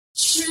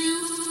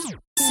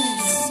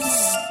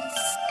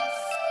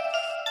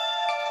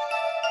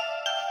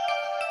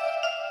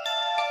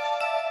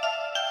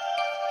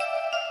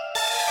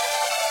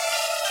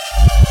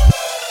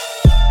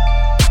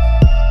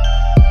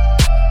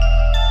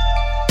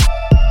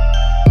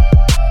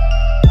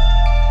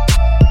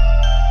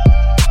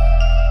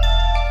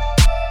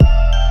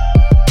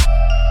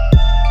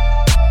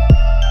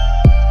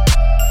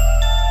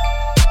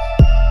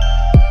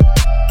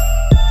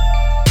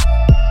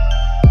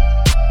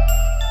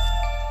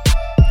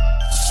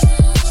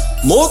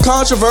More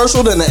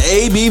controversial than the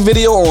AB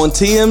video on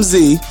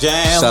TMZ.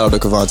 Jam. Shout out to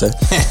Cavante.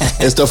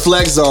 It's the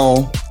Flex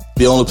Zone.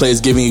 The only place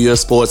giving you your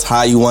sports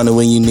how you want it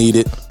when you need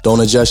it. Don't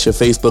adjust your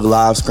Facebook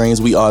live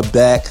screens. We are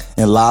back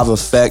in live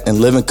effect and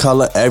living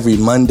color every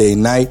Monday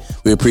night.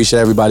 We appreciate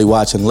everybody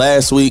watching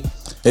last week.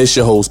 It's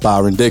your host,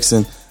 Byron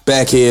Dixon.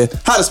 Back here,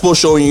 hottest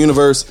sports show in the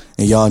universe.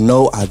 And y'all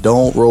know I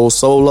don't roll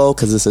solo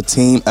because it's a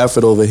team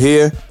effort over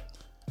here.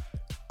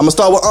 I'm going to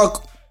start with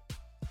Uncle.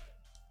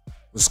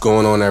 What's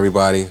going on,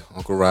 everybody?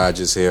 Uncle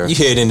Raj is here. You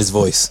hear it in his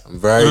voice. I'm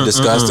very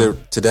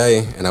disgusted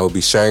today, and I will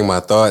be sharing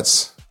my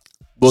thoughts.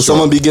 Will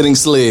someone be getting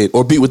slid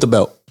or beat with the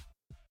belt?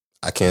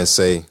 I can't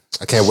say.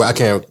 I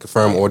can't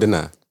confirm or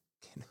deny.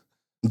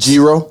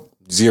 Zero?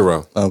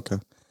 Okay.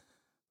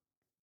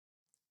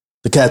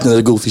 The captain of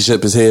the goofy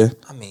ship is here.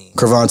 I mean,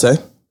 Cravante.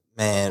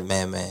 Man.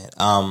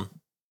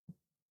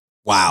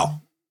 Wow.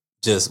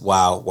 Just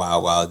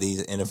wow.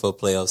 These NFL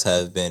playoffs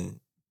have been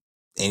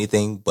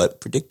anything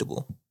but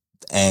predictable.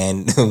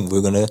 And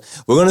we're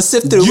gonna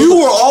sift through. You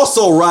were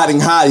also riding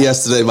high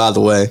yesterday, by the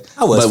way.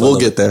 I was, but we'll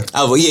get there.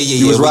 Oh, yeah.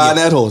 You was riding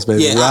that horse,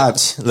 baby. Yeah,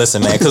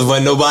 listen, man, because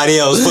wasn't nobody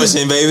else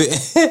pushing, baby.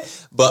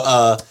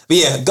 but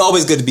yeah,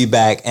 always good to be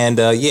back. And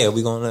yeah,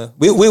 we're gonna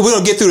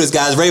get through this,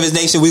 guys. Ravens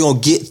Nation, we're gonna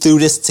get through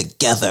this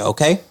together,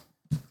 okay?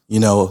 You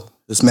know,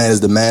 this man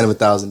is the man of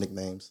 1,000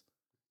 nicknames.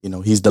 You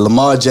know, he's the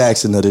Lamar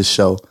Jackson of this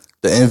show,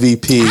 the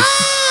MVP,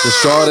 the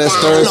straw that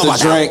stirs the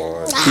drink.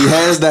 He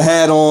has the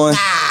hat on.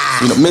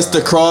 You know, Mr.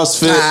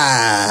 CrossFit,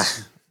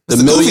 the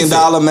 $1 million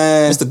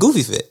man. Mr.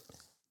 Goofy Fit.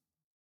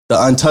 The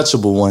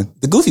untouchable one.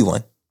 The goofy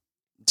one.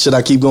 Should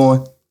I keep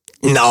going?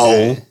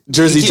 No.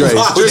 Jersey Dre.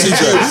 Why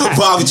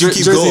would you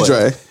keep Jersey going?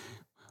 Dre.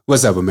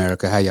 What's up,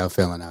 America? How y'all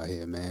feeling out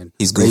here, man?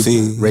 He's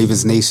goofy.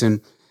 Ravens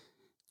Nation.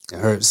 It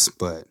hurts,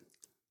 but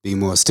be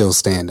more still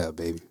stand up,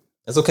 baby.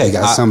 That's okay. We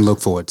got something to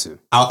look forward to.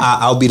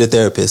 I'll be the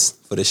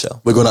therapist for this show.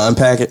 We're going to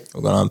unpack it.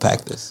 We're going to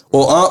unpack this.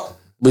 Well,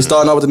 we're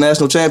starting out with the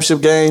national championship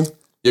game.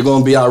 You're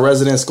going to be our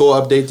resident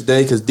score update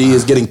today because D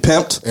is getting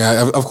pimped.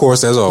 Yeah, of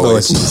course, as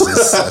always.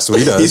 That's what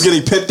he does. He's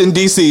getting pimped in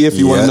D.C. if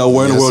you want to know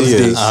where in the world is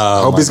D.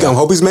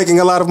 Hope he's making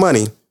a lot of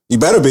money. You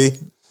better be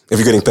if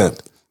you're getting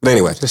pimped. But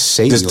anyway, just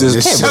shady. Can't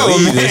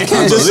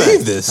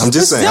believe this. I'm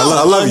just saying.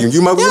 I love you.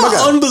 You my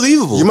guy.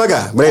 Unbelievable. You my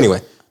guy. But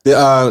anyway,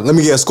 let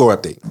me get a score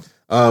update.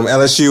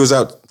 LSU is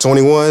out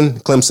 21,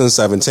 Clemson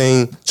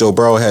 17. Joe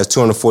Burrow has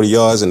 240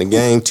 yards in the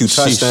game, 2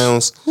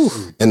 touchdowns.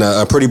 And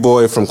a pretty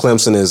boy from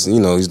Clemson is,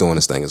 he's doing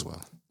his thing as well.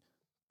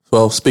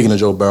 Well, speaking of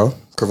Joe Burrow,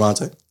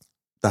 Cravante,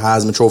 the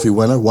Heisman Trophy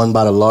winner, won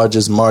by the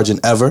largest margin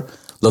ever.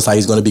 Looks like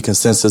he's going to be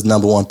consensus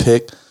number 1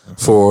 pick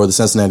for the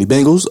Cincinnati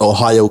Bengals.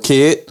 Ohio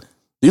kid.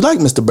 You like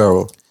Mr.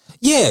 Burrow?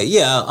 Yeah.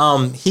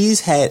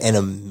 He's had an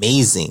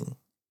amazing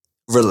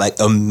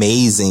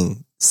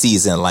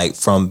season, like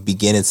from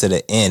beginning to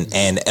the end.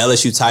 And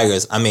LSU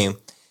Tigers, I mean,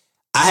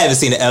 I haven't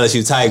seen the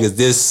LSU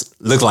Tigers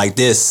look like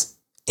this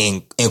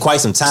in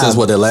quite some time. Since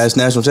what, their last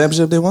national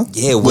championship they won?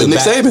 Yeah, with Nick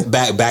Saban.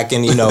 Back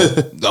in,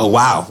 oh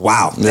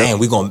wow. Man,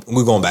 we're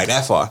going back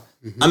that far.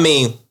 Mm-hmm. I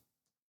mean,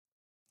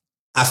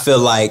 I feel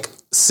like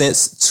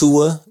since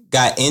Tua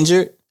got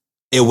injured,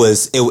 it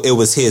was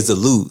his to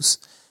lose.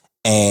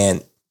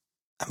 And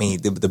I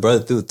mean, the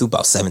brother threw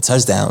about 7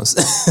 touchdowns.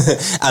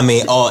 I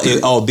mean,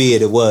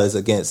 albeit it was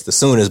against the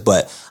Sooners,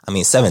 but I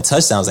mean, 7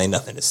 touchdowns ain't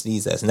nothing to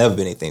sneeze at. It's never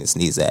been anything to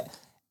sneeze at.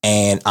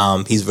 And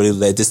he's really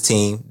led this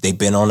team. They've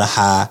been on a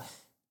high,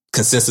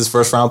 consensus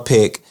first round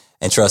pick.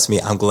 And trust me,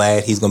 I'm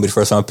glad he's going to be the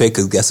first round pick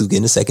because guess who's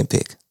getting the second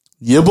pick?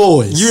 Your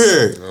boys.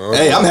 Yeah.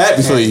 Hey, I'm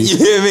happy for you. You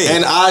hear me?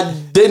 And I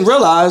didn't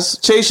realize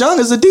Chase Young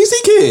is a DC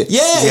kid.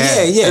 Yeah.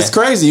 It's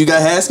crazy. You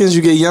got Haskins,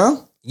 you get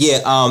Young.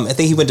 Yeah, I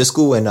think he went to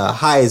school in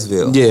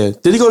Hyattsville. Yeah.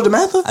 Did he go to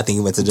DeMatha? I think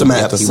he went to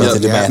DeMatha. He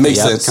went to DeMatha. Makes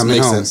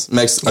sense.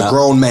 Makes a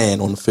grown man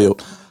on the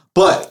field.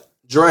 But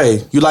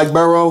Dre, you like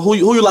Burrow? Who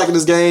you like in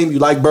this game? You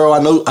like Burrow?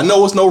 I know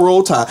it's no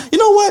roll tide. You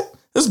know what?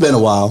 It's been a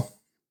while.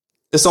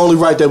 It's only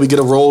right that we get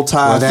a roll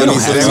tide. Well, that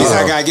means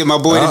I gotta get my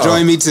boy to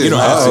join me too. You don't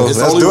have to. Let's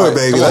do it,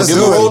 baby. Let's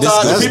do it. Roll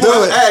tide. Let's People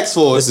do it. Ask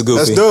for it. This is goofy.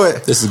 Let's do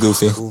it. This is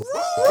goofy. Goofy.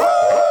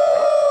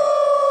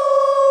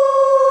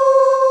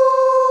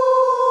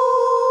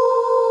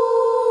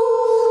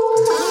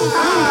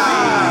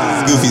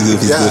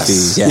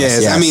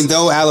 Yes. I mean,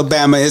 though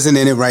Alabama isn't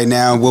in it right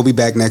now, we'll be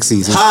back next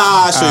season. Sure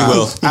you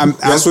will.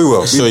 Yes, we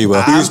will. Sure you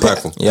will. Be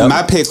respectful. Yep.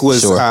 My pick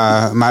was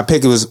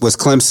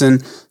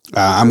Clemson.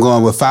 I'm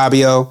going with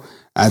Fabio.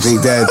 I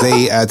think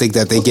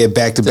that they get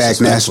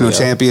back-to-back national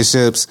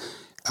championships.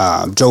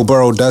 Joe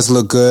Burrow does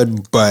look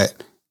good, but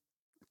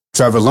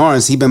Trevor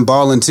Lawrence, he been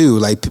balling too.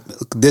 Like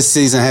this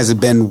season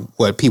hasn't been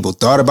what people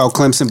thought about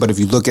Clemson, but if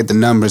you look at the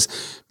numbers,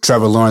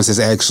 Trevor Lawrence has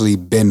actually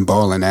been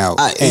balling out.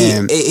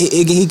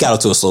 He got off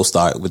to a slow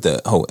start with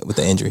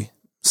the injury.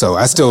 So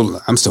I'm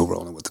still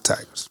rolling with the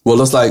Tigers. Well,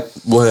 looks like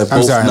we'll have both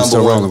I'm sorry, I'm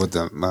still one. rolling with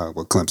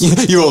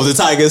Clemson. You roll with the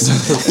Tigers.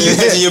 You're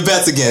hedging your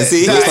bets again.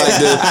 See, Looks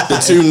like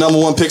the two number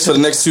one picks for the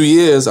next 2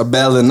 years are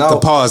battling The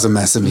out. paws are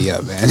messing me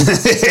up, man.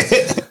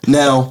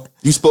 Now,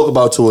 you spoke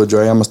about Tua,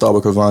 Dre. I'm gonna start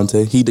with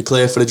Cravante. He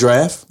declared for the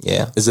draft.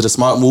 Yeah. Is it a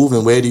smart move,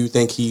 and where do you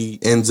think he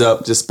ends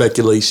up? Just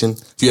speculation.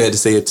 If you had to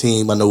say a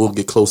team, I know we'll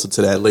get closer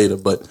to that later,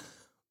 but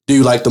do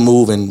you like the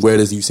move, and where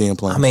does you see him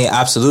playing? I mean,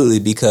 absolutely,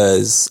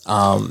 because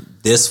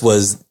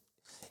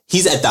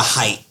he's at the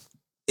height.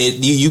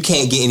 You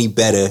can't get any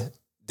better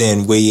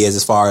than where he is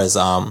as far as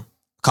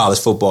college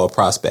football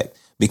prospect.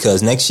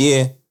 Because next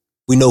year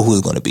we know who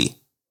it's going to be.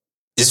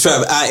 It's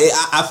Trevor.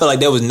 I feel like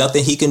there was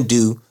nothing he can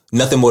do,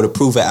 nothing more to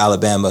prove at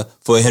Alabama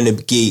for him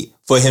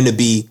to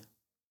be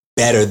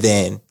better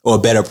than or a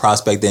better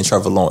prospect than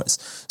Trevor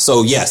Lawrence.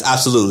 So yes,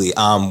 absolutely.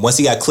 Once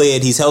he got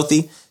cleared, he's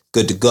healthy,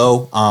 good to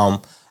go.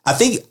 I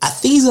think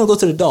he's going to go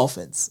to the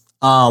Dolphins.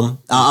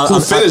 Who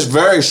finished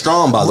very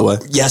strong, by the way.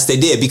 Yes, they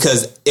did,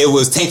 because it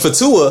was tank for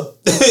Tua,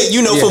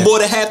 for more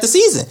than half the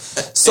season.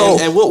 So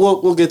and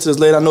we'll get to this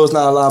later. I know it's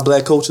not a lot of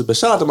black coaches, but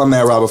shout out to my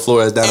man Robert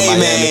Flores down in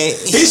Miami. Man,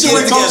 he should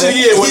win Coach of the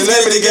Year when the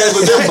name of the game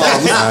with them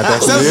bombs.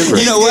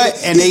 You know what?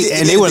 And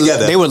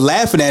they were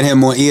laughing at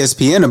him on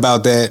ESPN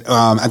about that.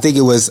 I think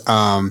it was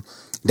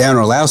Dan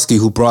Orlowski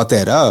who brought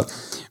that up.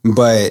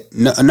 But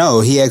no,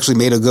 he actually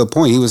made a good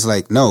point. He was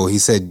like, no, he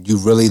said,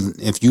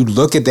 if you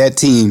look at that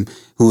team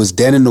who was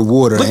dead in the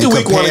water and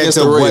compared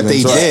to what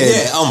they did,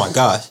 yeah, oh my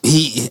gosh,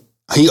 he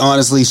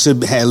honestly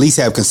should at least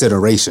have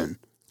consideration.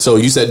 So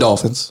you said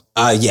Dolphins.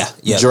 Yeah.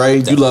 Dre,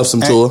 you love some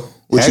Tua.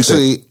 What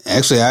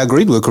Actually, I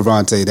agreed with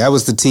Cravante. That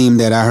was the team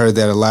that I heard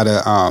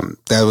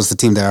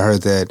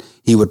that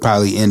he would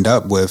probably end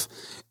up with.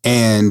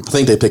 And I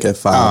think they pick at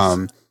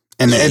 5.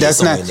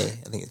 That's not. I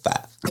think it's 5.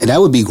 And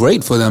that would be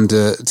great for them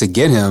to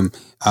get him.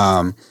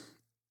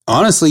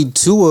 Honestly,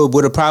 Tua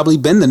would have probably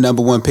been the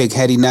number one pick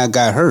had he not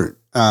got hurt.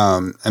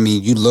 I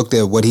mean, you looked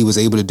at what he was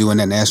able to do in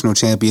that national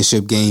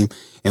championship game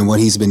and what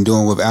he's been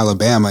doing with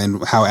Alabama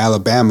and how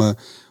Alabama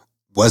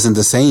wasn't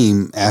the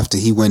same after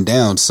he went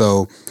down.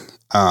 So,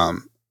 I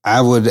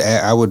would.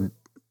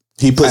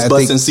 He puts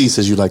butts in seats,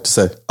 as you like to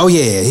say. Oh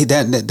yeah,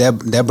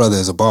 that brother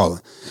is a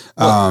baller.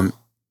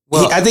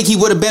 I think he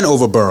would have been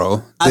over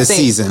Burrow this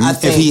season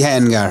if he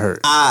hadn't got hurt.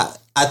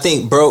 I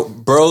think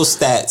Burrow's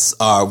stats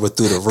were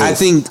through the roof. I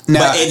think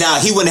now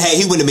he wouldn't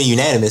have been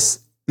unanimous.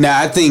 Now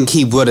I think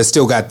he would have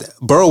still got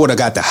Burrow would have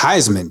got the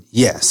Heisman,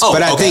 yes.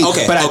 I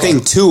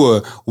think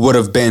Tua would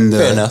have been the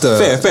fair enough.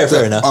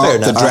 Fair enough.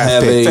 The draft I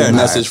have pick. a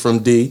message from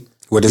D.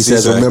 What does he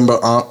says? say? Remember,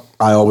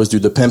 I always do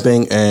the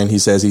pimping, and he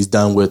says he's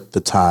done with the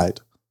Tide.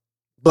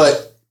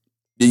 But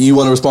you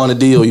want to respond to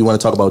D, or you want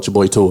to talk about your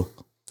boy Tua?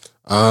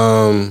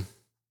 I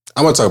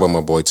want to talk about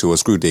my boy Tua.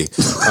 Screw D.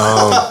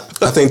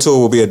 I think Tua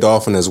will be a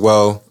Dolphin as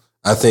well.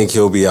 I think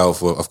he'll be out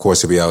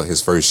he'll be out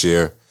his first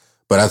year.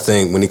 But I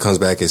think when he comes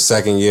back his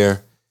second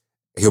year,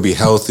 he'll be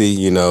healthy.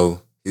 You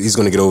know, he's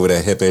going to get over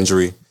that hip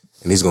injury,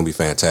 and he's going to be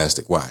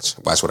fantastic. Watch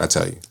what I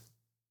tell you.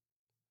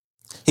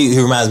 He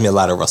reminds me a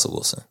lot of Russell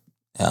Wilson.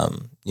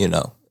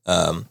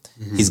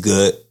 He's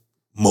good,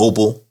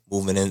 mobile,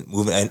 moving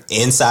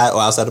inside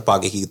or outside the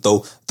pocket. He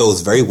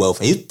throws very well.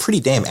 He's pretty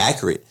damn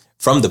accurate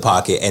from the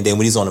pocket, and then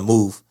when he's on the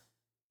move,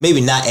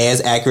 maybe not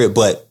as accurate,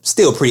 but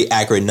still pretty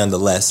accurate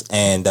nonetheless.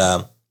 And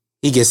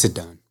he gets it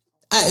done.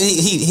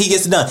 He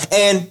gets it done,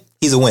 and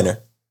he's a winner.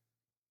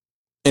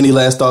 Any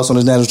last thoughts on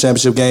his national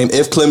championship game?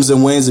 If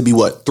Clemson wins, it'd be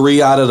what,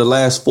 3 out of the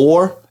last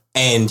 4,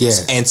 and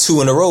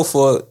 2 in a row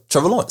for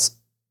Trevor Lawrence.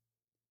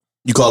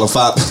 You call him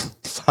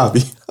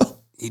Fabio?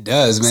 He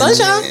does, man.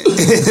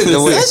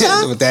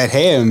 Sunshine. with that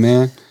hair,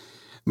 man.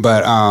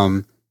 But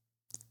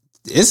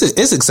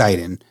it's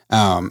exciting.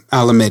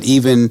 I'll admit,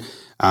 even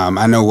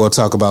I know we'll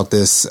talk about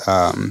this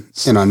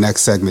in our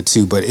next segment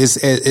too. But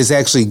it's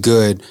actually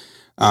good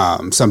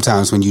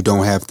sometimes when you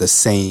don't have the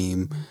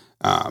same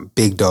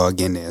big dog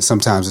in there.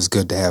 Sometimes it's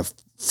good to have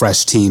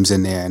fresh teams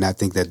in there, and I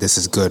think that this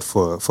is good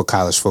for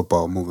college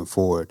football moving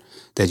forward.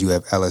 That you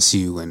have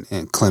LSU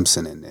and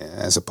Clemson in there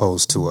as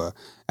opposed to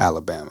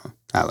Alabama.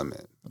 I'll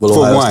admit.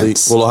 Will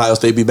Ohio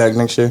State be back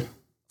next year?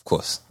 Of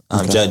course.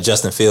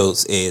 Justin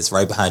Fields is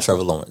right behind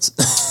Trevor Lawrence.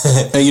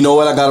 And you know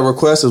what? I got a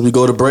request as we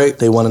go to break.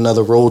 They want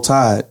another Roll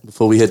Tide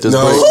before we hit this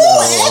break. Who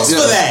asked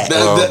for that?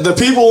 The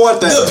people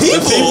want that. The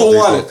people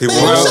want it. Shut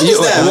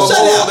this down.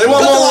 They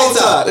want more Roll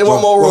Tide. They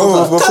want more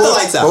Roll Tide. Cut the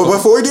lights out.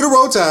 Before we do the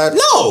Roll Tide,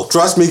 no.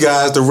 Trust me,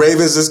 guys. The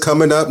Ravens is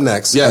coming up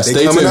next. Yes,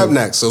 they're coming up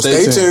next. So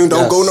stay tuned.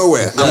 Don't go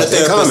nowhere.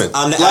 They're coming.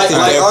 I'm the like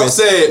I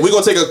said, we're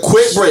gonna take a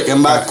quick break,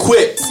 and by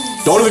quick,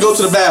 don't even go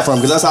to the bathroom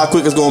because that's how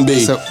quick it's gonna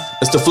be.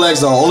 It's the Flex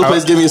Zone. Only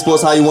place giving you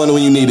sports how you want it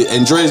when you need it.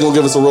 And Dre's going to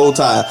give us a Roll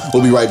Tide.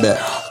 We'll be right back.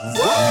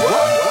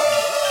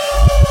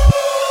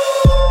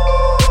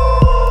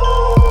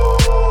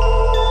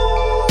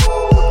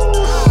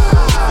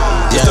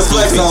 It's the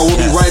Flex Zone. We'll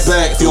be right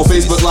back. If you're on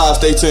Facebook Live,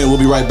 stay tuned. We'll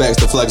be right back.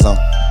 It's the Flex Zone.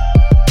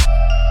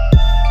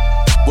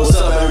 What's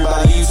up,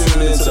 everybody? You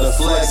tuned into the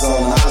Flex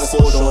Zone, the hottest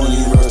sports show in the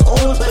universe.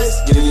 Only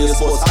place giving you the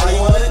sports how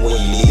you want it, when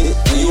you need it.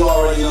 And you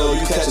already know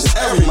you catch us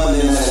every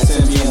Monday night at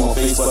 10 p.m. on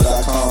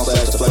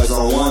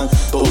Facebook.com/theflexzone1.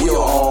 But we are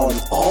on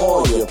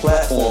all your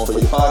platforms for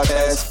your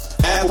podcasts.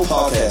 Apple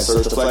Podcasts,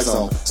 search the Flex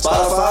Zone.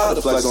 Spotify,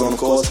 the Flex Zone, of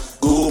course.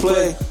 Google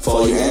Play for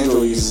all your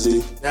Android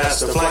users. That's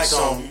the Flex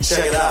Zone. You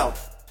check it out.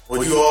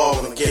 What you all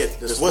gonna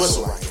get this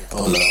whistle right here.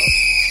 Oh no.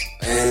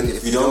 And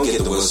if you don't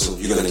get the whistle,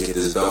 you're gonna get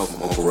this belt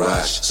from Uncle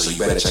Raj. So you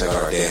better check out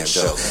our damn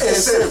show.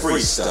 It's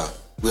free stuff.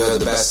 We are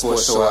the best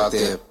sports show out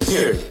there,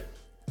 period.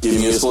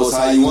 Giving you the sports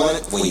how you want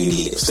it, When you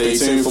need it. Stay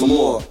tuned for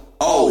more.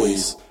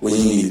 Always when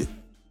you need it.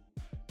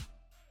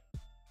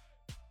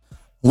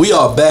 We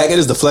are back. It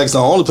is the Flex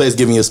Zone, only place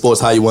giving you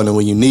sports how you want it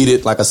when you need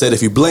it. Like I said,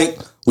 if you blink,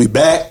 we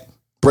back.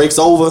 Break's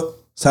over.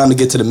 It's time to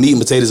get to the meat and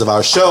potatoes of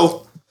our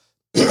show.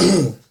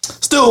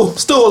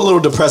 Still a little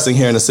depressing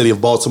here in the city of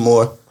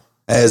Baltimore,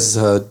 as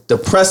a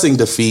depressing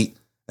defeat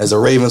as the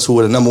Ravens, who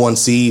were the number 1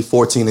 seed,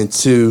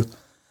 14-2,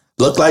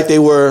 looked like they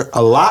were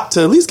a lot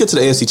to at least get to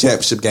the AFC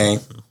Championship game.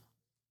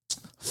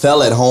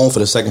 Fell at home for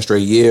the second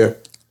straight year.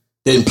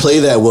 Didn't play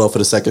that well for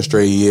the second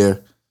straight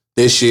year.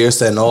 This year,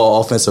 setting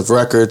all offensive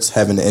records,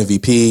 having the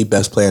MVP,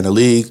 best player in the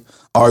league,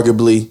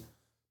 arguably.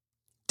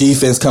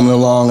 Defense coming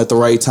along at the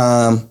right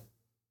time.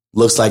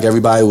 Looks like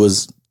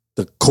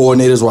the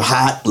coordinators were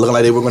hot, looking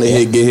like they were going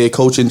to get head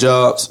coaching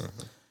jobs.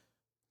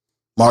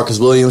 Marcus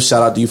Williams,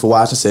 shout out to you for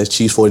watching, says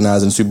Chiefs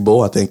 49ers in the Super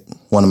Bowl. I think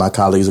one of my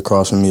colleagues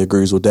across from me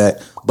agrees with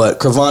that. But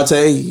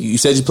Cravante, you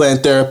said you're playing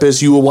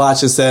therapist. You were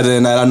watching Saturday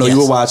night. I know you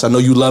were watching. I know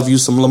you love you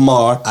some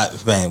Lamar.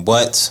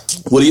 What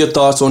are your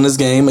thoughts on this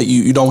game?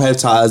 You don't have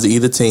ties to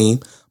either team,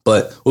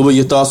 but what were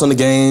your thoughts on the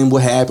game?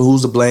 What happened?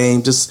 Who's to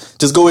blame?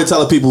 Just go ahead and tell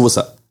the people what's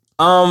up.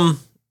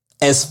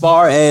 As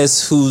far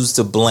as who's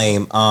to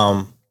blame,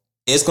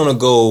 it's gonna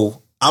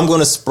go. I'm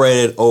gonna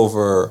spread it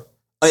over,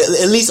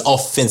 at least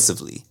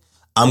offensively.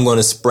 I'm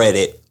gonna spread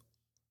it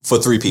for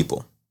 3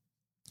 people: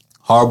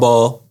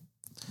 Harbaugh,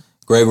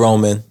 Greg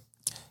Roman,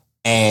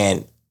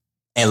 and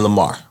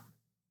Lamar.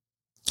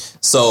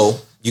 So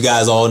you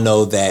guys all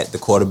know that the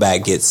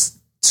quarterback gets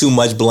too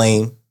much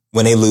blame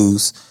when they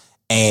lose,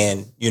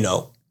 and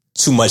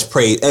too much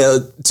praise.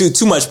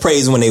 Too much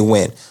praise when they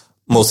win.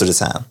 Most of the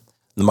time,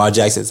 Lamar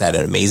Jackson's had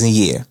an amazing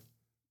year.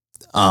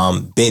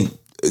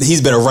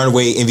 He's been a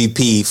runaway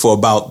MVP for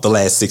about the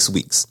last 6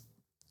 weeks.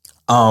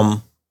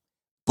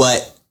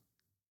 But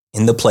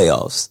in the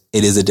playoffs,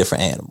 it is a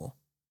different animal,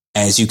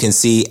 as you can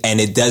see, and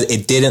it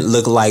didn't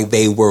look like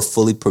they were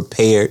fully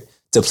prepared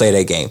to play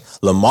that game.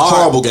 Lamar,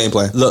 horrible game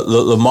plan.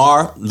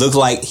 Lamar looked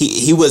like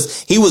he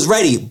was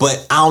ready,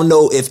 but I don't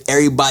know if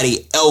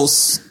everybody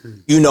else,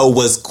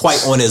 was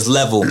quite on his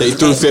level. They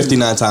threw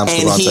 59 times,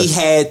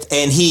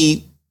 and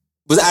he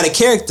was out of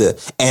character,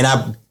 and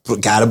I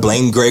gotta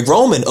blame Greg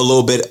Roman a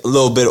little bit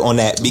on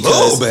that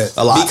because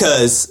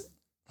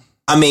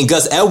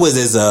Gus Edwards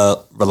is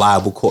a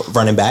reliable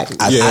running back.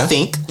 I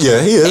think.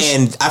 Yeah, he is.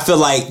 And I feel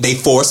like they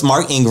forced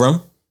Mark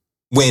Ingram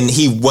when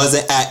he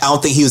wasn't. I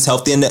don't think he was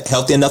healthy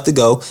enough to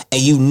go.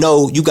 And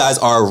you guys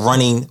are a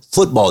running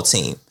football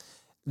team.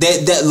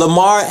 That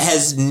Lamar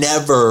has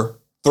never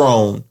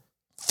thrown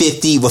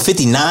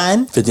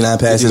 59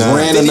 passes.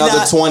 Ran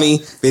another 20.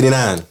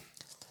 59.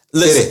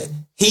 Listen,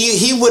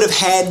 he would have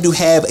had to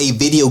have a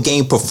video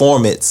game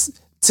performance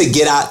to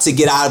get out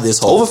of this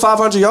hole. Over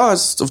 500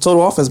 yards of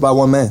total offense by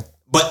one man.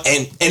 But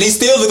and he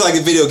still looked like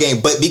a video game.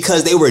 But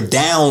because they were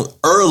down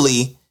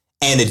early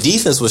and the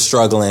defense was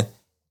struggling,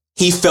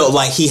 he felt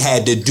like he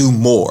had to do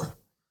more.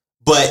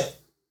 But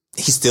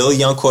he's still a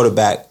young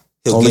quarterback.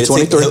 He'll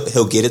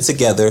get it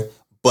together.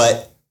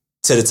 But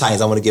to the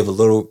Titans, I want to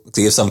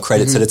give some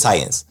credit to the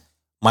Titans.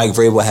 Mike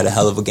Vrabel had a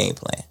hell of a game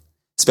plan,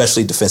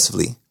 especially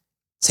defensively.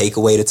 Take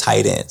away the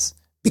tight ends,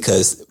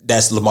 because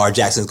that's Lamar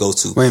Jackson's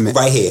go-to. Wait a minute.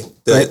 Right here.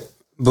 But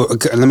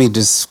let me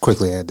just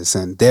quickly add this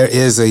in. There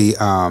is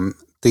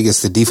I think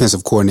it's the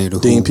defensive coordinator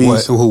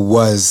who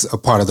was a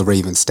part of the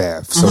Ravens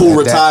staff. So who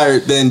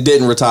retired, then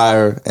didn't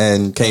retire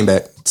and came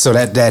back. So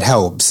that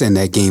helps in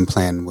that game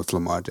plan with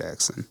Lamar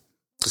Jackson.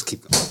 Just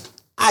keep going.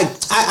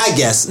 I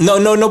guess.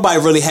 Nobody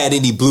really had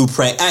any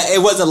blueprint.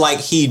 It wasn't like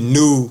he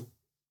knew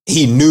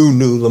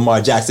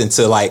Lamar Jackson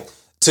to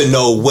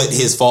know what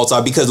his faults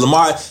are, because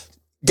Lamar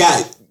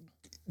got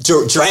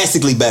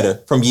drastically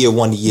better from year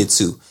 1 to year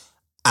 2.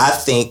 I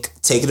think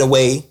taking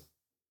away,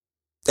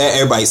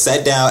 everybody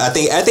sat down. I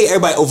think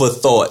everybody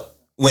overthought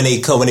when they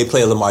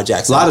play Lamar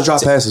Jackson. A lot of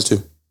drop passes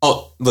too.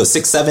 Oh,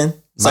 6, 7,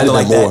 something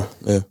like that.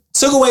 Yeah.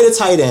 Took away the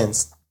tight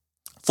ends,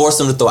 forced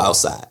them to throw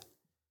outside.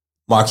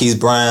 Marquise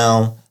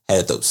Brown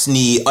had to throw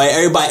Snead.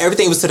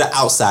 Everything was to the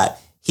outside.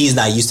 He's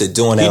not used to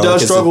doing that. He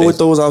does struggle with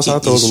those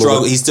outside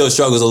throws. He still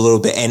struggles a little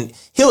bit, and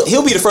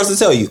he'll be the first to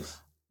tell you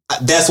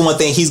that's one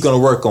thing he's going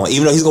to work on.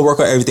 Even though he's going to work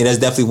on everything, that's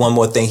definitely one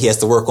more thing he has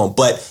to work on.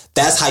 But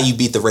that's how you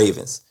beat the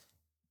Ravens.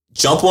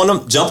 Jump on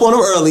them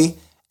early,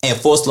 and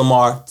force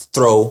Lamar to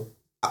throw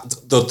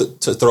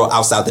to throw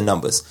outside the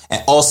numbers.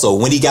 And also,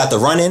 when he got the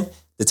run in,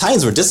 the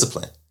Titans were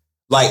disciplined.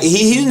 Like,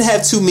 he didn't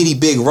have too many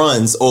big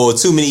runs or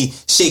too many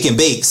shake and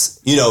bakes,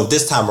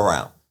 this time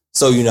around.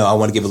 So, I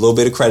want to give a little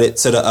bit of credit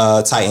to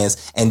the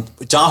Titans. And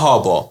John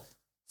Harbaugh,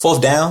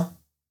 4th down.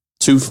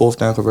 2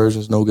 4th-down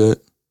conversions, no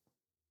good.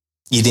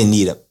 You didn't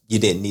need him. You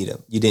didn't need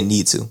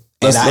to.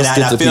 Let's And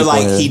I feel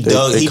like he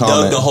dug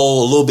the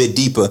hole a little bit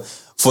deeper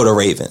for the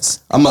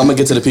Ravens. I'm going to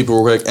get to the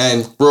people real quick.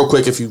 And real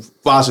quick, if you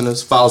watching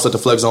us, follow us at the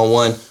Flex Zone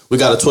 1. We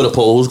got a Twitter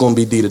poll. Who's going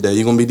to be D today?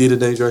 You going to be D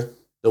today, Dre?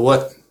 The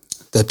what?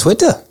 The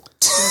Twitter.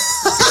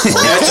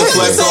 At the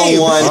Flex Zone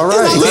 1. All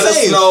right. Let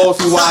us know if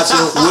you're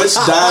watching which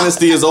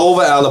dynasty is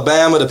over,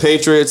 Alabama, the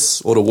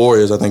Patriots, or the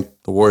Warriors. I think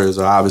the Warriors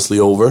are obviously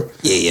over.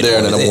 Yeah. They're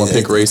in the number 1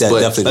 pick race.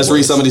 But let's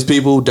read some of these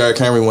people. Derrick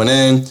Henry went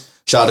in.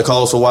 Shout out to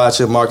Carlos for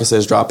watching. Marcus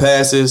says drop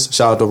passes.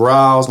 Shout out to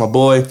Rouse, my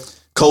boy.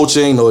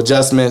 Coaching, no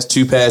adjustments,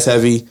 2 pass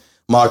heavy.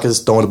 Marcus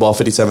throwing the ball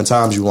 57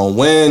 times. You won't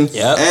win.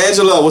 Yep.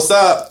 Angela, what's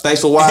up?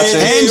 Thanks for watching.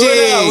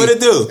 Angie, what it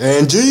do?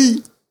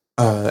 Angie.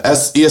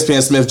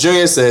 ESPN Smith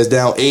Jr. says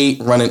down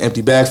 8, running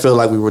empty backfield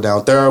like we were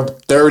down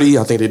 30.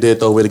 I think they did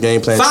throw away the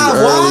game plan 5 too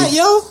early. wide,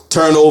 yo.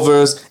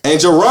 Turnovers. And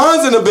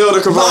Jerron's in the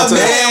building, My Cavante.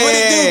 man, what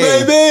it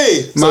do,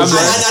 baby? My man.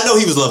 I know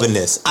he was loving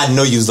this. I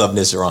know you was loving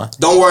this, Jerron.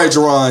 Don't worry,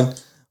 Jerron.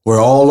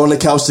 We're all on the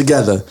couch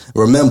together.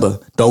 Remember,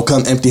 don't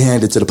come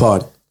empty-handed to the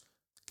party.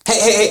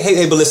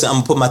 Hey, but listen, I'm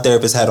going to put my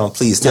therapist hat on.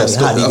 Please tell me,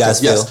 how do you guys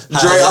feel? Yes.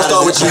 Dre, I'll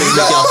start with you.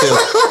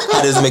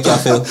 How does it make y'all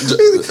feel?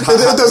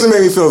 It doesn't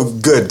make me feel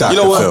good, Dr.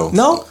 You know what? Phil.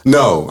 No?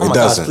 No, Oh it my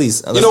doesn't. gosh,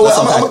 please. You know what?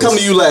 I'm going to come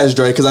to you last,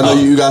 Dre, because I know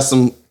you got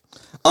some...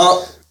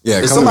 Yeah,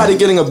 is come somebody on.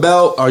 getting a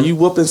belt? Are you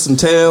whooping some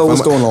tail?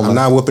 What's going on, I'm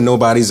man? not whooping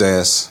nobody's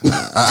ass.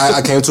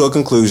 I came to a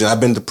conclusion. I've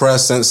been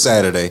depressed since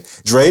Saturday.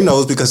 Dre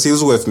knows because he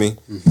was with me.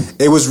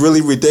 It was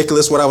really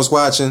ridiculous what I was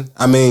watching.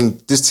 I mean,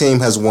 this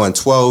team has won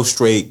 12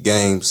 straight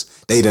games.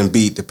 They done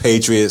beat the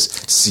Patriots,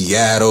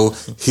 Seattle,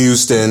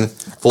 Houston, the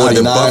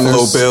 49ers.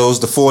 Buffalo Bills,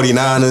 the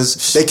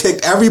 49ers. They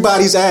kicked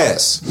everybody's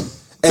ass.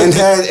 And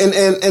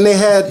they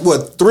had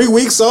 3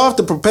 weeks off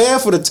to prepare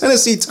for the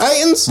Tennessee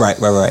Titans. Right.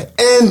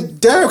 And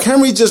Derrick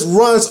Henry just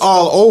runs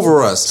all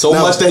over us. So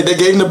much they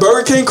gave him the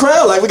Burger King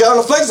crown like we got on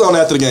the Flex Zone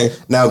after the game.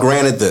 Now,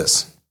 granted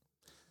this,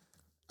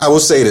 I will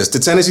say this: the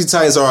Tennessee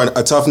Titans are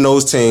a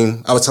tough-nosed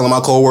team. I was telling my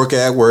coworker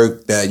at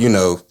work that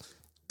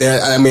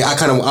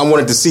I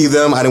wanted to see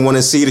them. I didn't want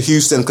to see the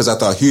Houston because I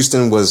thought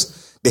Houston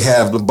they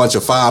had a bunch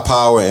of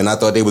firepower, and I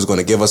thought they was going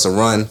to give us a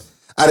run.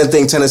 I didn't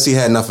think Tennessee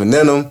had nothing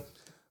in them.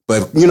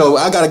 But,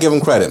 I got to give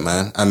them credit,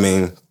 man. I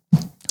mean,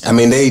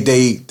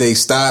 they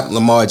stopped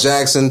Lamar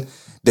Jackson.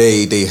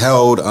 They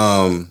held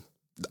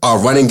our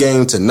running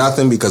game to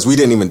nothing because we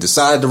didn't even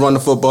decide to run the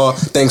football,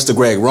 thanks to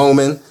Greg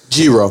Roman.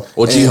 Giro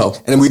or Jiho.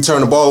 And then we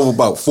turned the ball over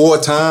about 4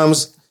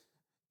 times,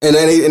 and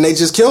they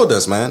just killed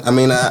us, man. I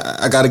mean,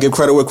 I got to give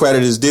credit where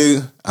credit is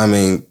due. I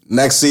mean,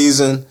 next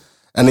season...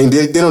 I mean,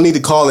 they don't need to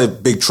call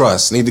it Big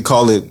Trust. They need to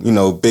call it,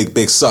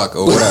 Big Suck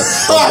or whatever,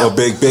 or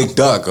Big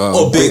Duck,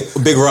 or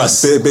Big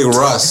Russ, Big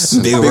Russ,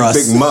 Big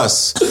Russ, Big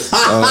Muss,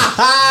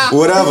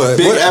 whatever.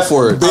 Big F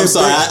word. I'm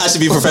sorry, I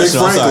should be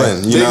professional. Big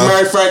Franklin,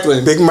 Murray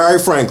Franklin. Big Murray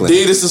Franklin.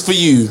 D, this is for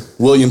you,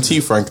 William T.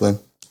 Franklin.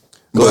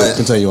 Go ahead,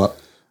 continue on.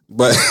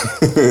 But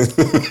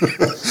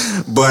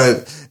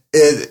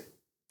it.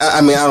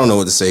 I mean, I don't know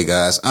what to say,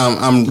 guys.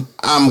 I'm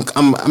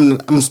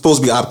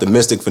supposed to be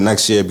optimistic for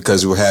next year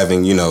because we're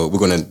having, we're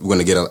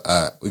gonna get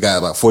we got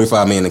about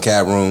 45 million in the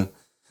cap room.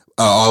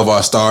 All of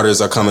our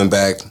starters are coming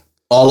back.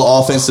 All the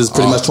offense is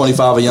pretty much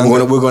 25 or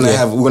younger. We're gonna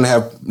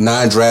have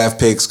 9 draft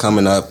picks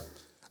coming up.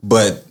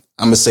 But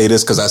I'm gonna say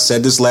this because I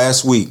said this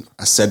last week.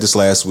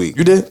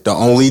 You did? The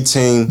only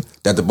team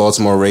that the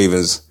Baltimore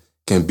Ravens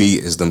can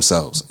beat is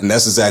themselves, and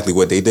that's exactly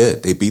what they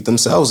did. They beat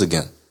themselves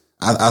again.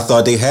 I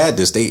thought they had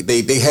this. They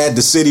had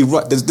the city.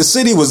 The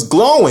city was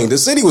glowing. The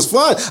city was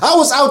fun. I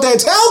was out there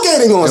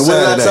tailgating on Saturday.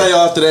 And what did I tell you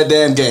after that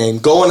damn game?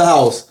 Go in the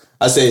house.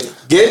 I said,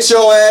 get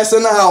your ass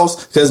in the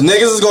house because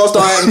niggas is going to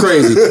start acting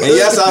crazy. And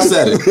yes, I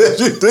said it.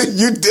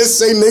 You did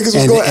say niggas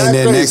was going to act crazy. And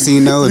then next thing you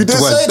know,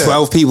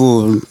 12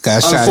 people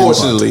got shot.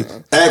 Unfortunately.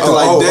 Acting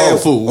like damn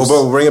fools.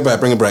 But bring it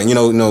back.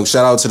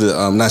 Shout out to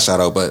the, not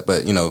shout out, but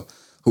the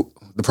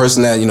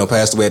person that,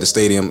 passed away at the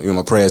stadium,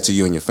 my prayers to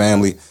you and your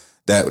family.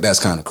 That's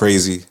kind of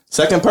crazy.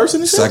 Second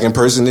person this year? Second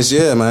person this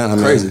year, man.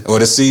 Crazy. Or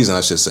this season,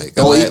 I should say.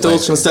 Don't eat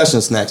those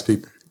concession snacks,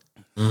 people.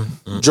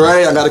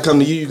 Dre, I got to come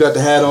to you. You got the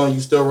hat on. You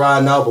still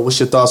riding out, but what's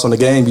your thoughts on the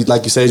game?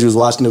 Like you said, you was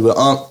watching it with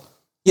Unc.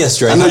 Yes,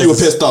 Dre. I know you were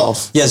pissed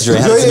off. Yes, Dre.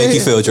 How does it make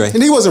you feel, Dre?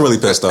 And he wasn't really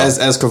pissed off.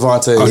 As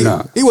Cavante. Oh,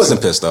 no. He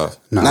wasn't pissed off.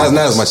 No, not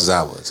as much as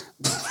I was.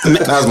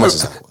 Not as much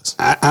as I was.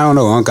 I don't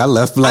know, Unc. I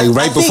left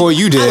before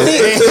you did.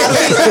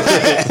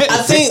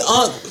 I think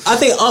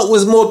Unc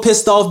was more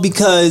pissed off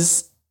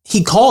because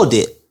he called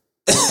it.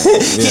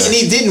 And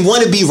he didn't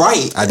want to be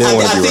right. I didn't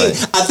want to be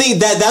right. I think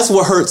that's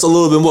what hurts a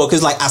little bit more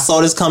because I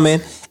saw this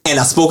coming and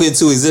I spoke it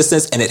into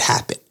existence and it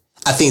happened.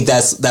 I think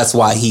that's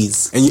why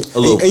he's and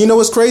you know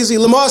what's crazy?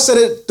 Lamar said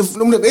it.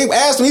 They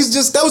asked him.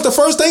 That was the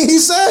first thing he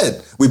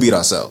said. We beat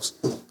ourselves.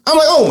 I'm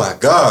like, oh my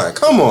God,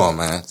 come on,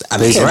 man.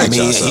 He's right.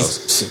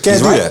 Can't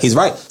do that. He's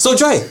right. So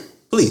Dre,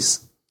 please,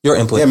 your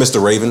input. Yeah,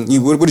 Mr. Raven,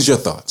 what is your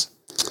thoughts?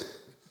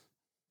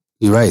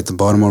 You're right. The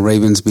Baltimore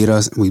Ravens beat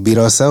us. We beat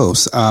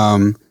ourselves.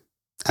 I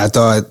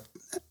thought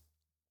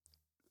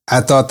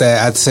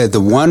that I said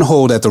the one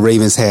hole that the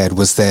Ravens had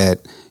was that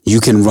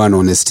you can run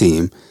on this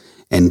team,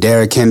 and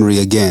Derrick Henry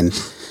again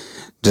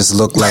just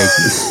looked like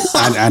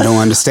I don't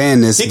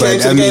understand this. He came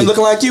to the game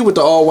looking like you with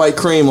the all white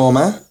cream on,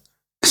 man.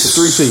 The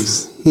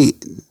 3-piece.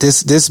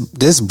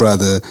 This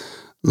brother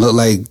looked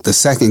like the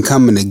second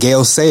coming to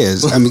Gale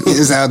Sayers. I mean,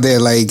 it's out there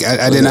like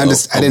I didn't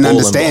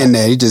understand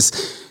that. He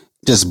just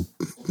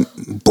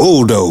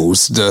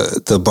bulldozed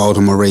the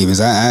Baltimore Ravens.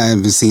 I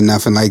haven't seen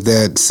nothing like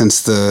that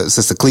since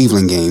the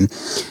Cleveland game.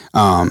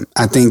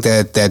 I think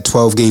that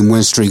 12-game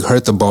win streak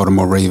hurt the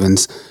Baltimore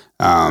Ravens.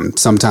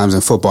 Sometimes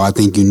in football, I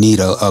think you need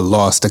a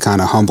loss to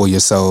kind of humble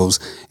yourselves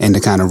and to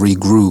kind of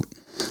regroup.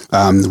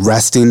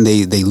 Resting,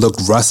 they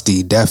looked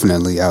rusty,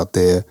 definitely out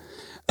there.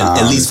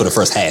 At least for the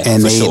first half,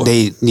 and sure.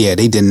 they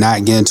did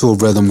not get into a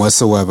rhythm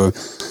whatsoever.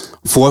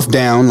 Fourth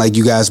down, like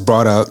you guys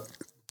brought up,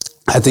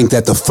 I think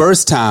that the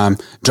first time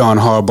John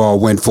Harbaugh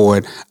went for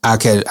it, I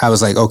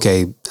was like,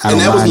 okay, and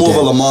that was more of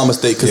a Lamar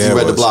mistake because he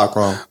read the block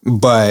wrong.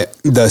 But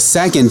the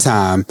second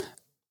time,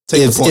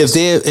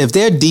 if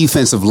their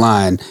defensive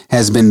line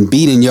has been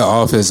beating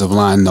your offensive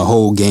line the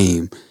whole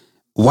game,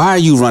 why are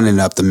you running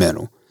up the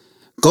middle?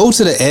 Go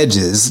to the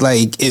edges.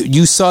 Like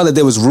you saw that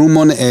there was room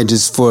on the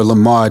edges for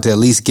Lamar to at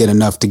least get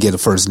enough to get a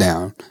first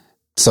down.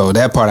 So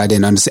that part I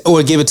didn't understand.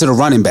 Or give it to the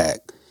running back.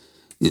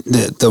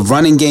 The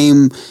running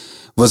game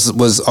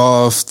was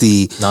off.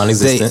 The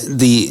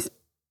non-existent.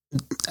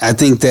 I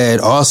think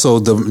that also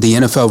the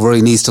NFL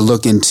really needs to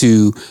look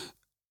into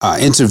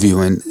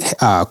interviewing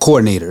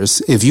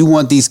coordinators. If you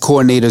want these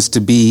coordinators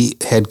to be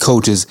head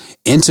coaches,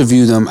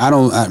 interview them.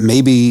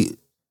 Maybe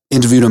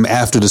interview them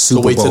after the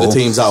Super Bowl. Wait till the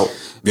team's out.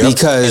 Yep.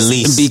 Because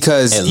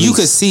you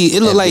could see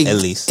it looked like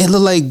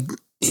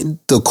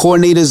the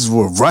coordinators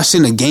were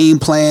rushing a game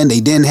plan. They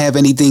didn't have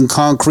anything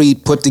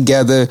concrete put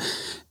together.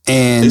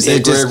 And they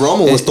said Greg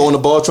Roman was throwing the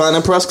ball trying to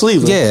impress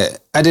Cleveland. Yeah,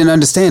 I didn't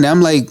understand.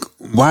 I'm like,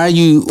 why are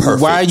you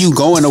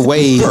going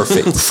away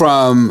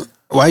from?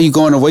 Why are you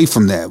going away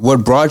from that?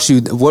 What brought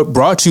you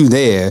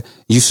there?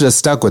 You should have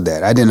stuck with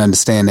that. I didn't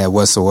understand that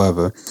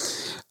whatsoever.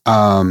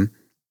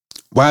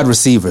 Wide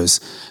receivers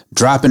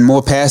dropping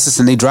more passes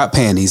than they drop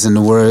panties, in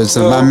the words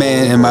of my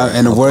man,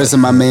 in the words of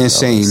my man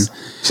Shane.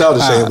 Shout out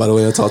to Shane, by the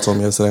way. I talked to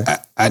him yesterday.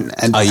 I know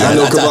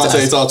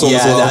Karate talked to him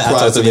as well. I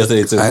talked to him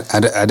yesterday too.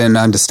 I didn't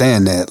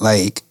understand that.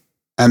 Like,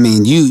 I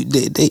mean, you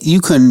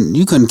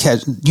couldn't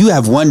catch. You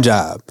have one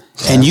job,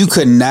 and you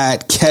could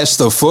not catch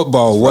the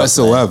football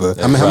whatsoever.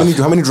 I mean,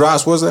 how many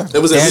drives was that? It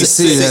was at least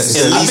 6.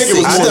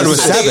 I thought it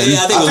was 7.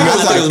 I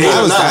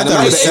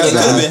thought it was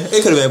 7.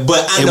 It could have been,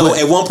 but I know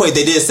at one point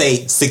they did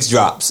say 6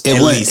 drops.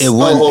 At least. I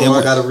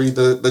got to read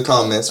the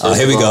comments.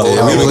 Here we go.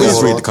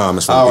 Let's read the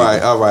comments. All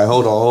right.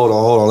 Hold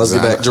on. Let's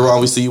get back.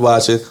 Jerome, we see you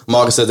watching.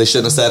 Marcus said they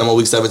shouldn't have sat him on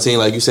week 17,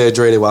 like you said.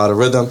 Dre, they were out of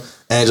rhythm.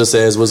 Angel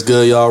says, what's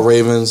good, y'all?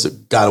 Ravens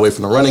got away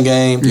from the running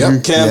game.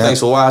 Yep. Kim,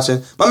 thanks for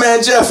watching. My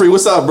man Jeffrey,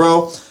 what's up,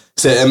 bro? He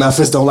said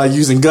MFS don't like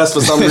using Gus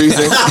for some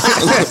reason.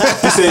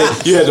 He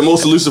said, you had the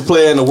most elusive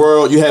player in the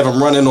world. You have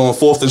him running on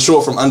 4th and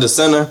short from under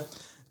center.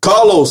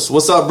 Carlos,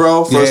 what's up,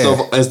 bro? First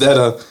off, is that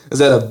a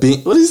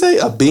bean? What did he say?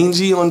 A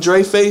beangy on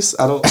Dre face?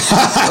 I don't.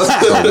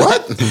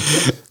 What?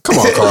 Come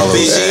on, Carlos.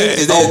 Beijing?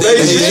 Is that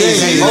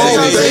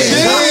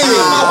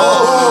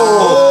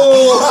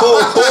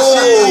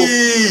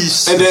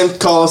And then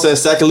Carlos said,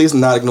 secondly,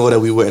 not ignore that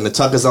we were in the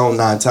Tucker zone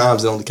 9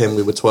 times. It only came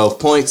away with 12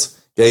 points.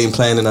 Game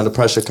planning under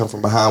pressure, come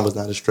from behind was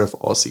not a strength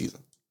all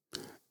season.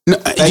 No,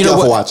 Thank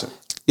y'all for watching.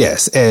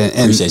 Yes, and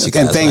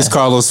thanks,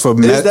 Carlos, for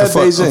Is that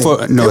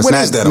Beijing? No,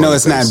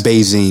 it's not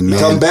Beijing, man.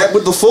 Come back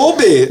with the full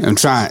bid. I'm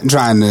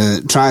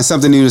trying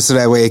something new so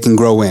that way it can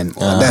grow in.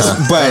 But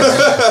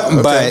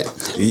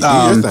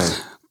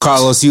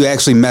Carlos, you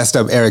actually messed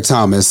up Eric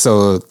Thomas,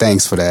 so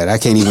thanks for that. I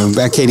can't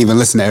even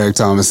listen to Eric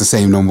Thomas the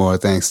same no more.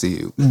 Thanks to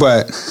you.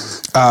 But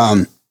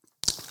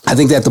I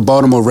think that the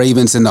Baltimore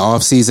Ravens in the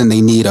offseason,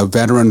 they need a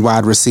veteran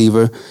wide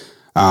receiver.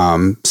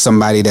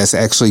 Somebody that's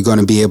actually going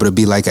to be able to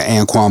be like an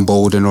Anquan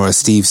Bolden or a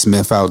Steve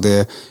Smith out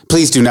there.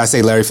 Please do not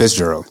say Larry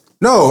Fitzgerald.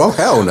 No,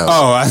 hell no.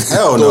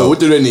 Hell no. What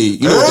do they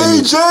need? You know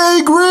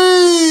AJ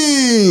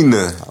Green.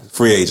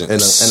 Free agent and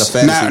a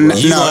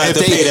fantasy. You're going to have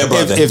to pay that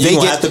brother.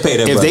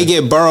 If they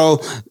get Burrow,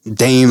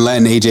 they ain't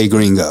letting AJ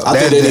Green go. I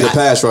think they need a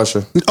pass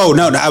rusher. Oh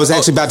no, I was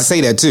actually about to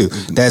say that too.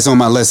 That's on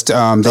my list. They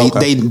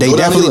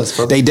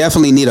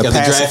definitely need a pass.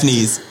 The draft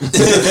needs.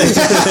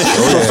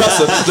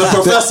 The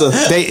professor.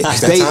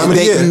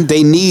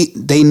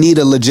 They need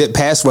a legit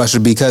pass rusher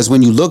because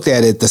when you looked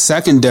at it, the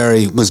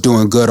secondary was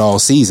doing good all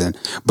season,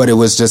 but it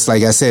was just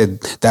like I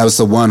said, that was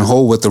the one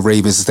hole with the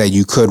Ravens is that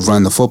you could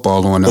run the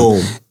football on them.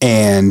 Boom.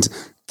 And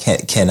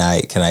can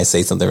I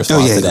say something in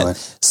response to that?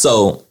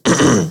 So,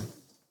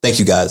 thank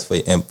you guys for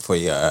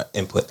your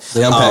input.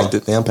 They unpacked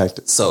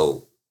it.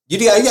 So, You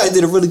guys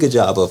did a really good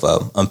job of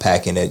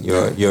unpacking it,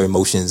 your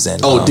emotions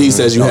and. Oh, D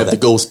says you have the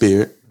ghost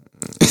spirit.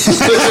 The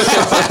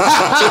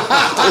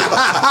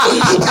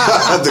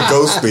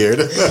ghost spirit.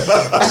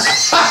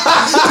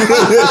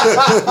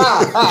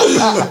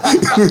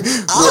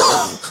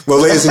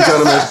 Well, ladies and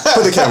gentlemen,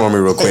 put the camera on me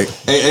real quick.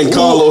 And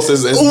Carlos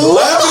is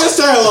laughing his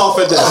tail off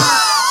at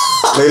that.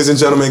 Ladies and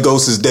gentlemen,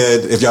 Ghost is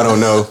dead. If y'all don't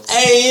know,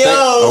 Hey yo!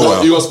 oh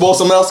well. You gonna spoil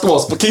something else? Come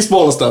on, keep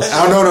spoiling stuff.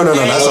 Oh no!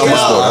 That's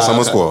almost spoiled. That's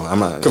almost spoiled. I'm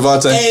not.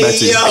 Cavante, Hey back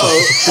to you. yo!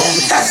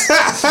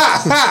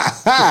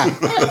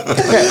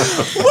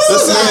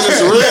 This man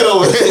is red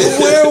over here.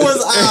 Where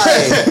was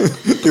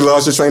I? You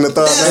lost your train of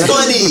thought, That's man.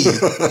 funny.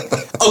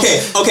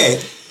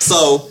 Okay.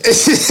 So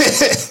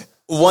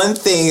one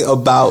thing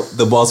about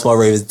the Baltimore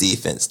Ravens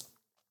defense,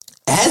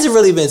 it hasn't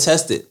really been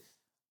tested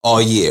all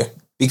year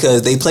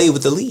because they played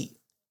with the lead.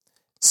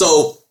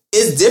 So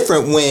it's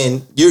different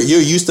when you're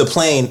used to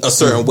playing a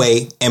certain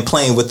way and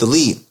playing with the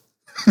lead.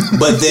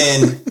 But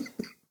then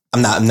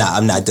I'm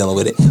not dealing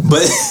with it.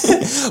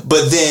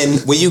 But then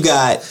when you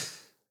got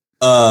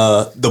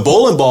the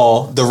bowling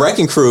ball, the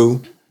wrecking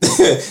crew,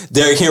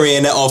 Derrick Henry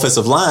and that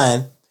offensive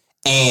line,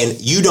 and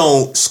you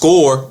don't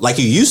score like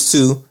you used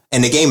to,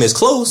 and the game is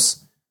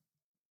close,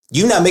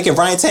 you're not making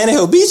Ryan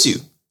Tannehill beat you.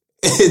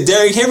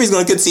 Derrick Henry's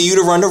going to continue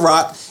to run the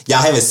rock. Y'all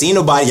haven't seen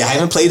nobody. Y'all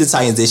haven't played the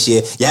Titans this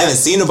year. Y'all haven't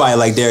seen nobody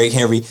like Derrick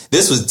Henry.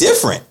 This was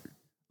different.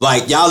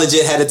 Like, y'all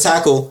legit had to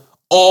tackle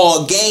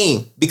all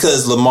game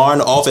because Lamar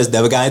and the offense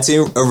never got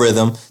into a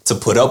rhythm to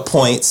put up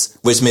points,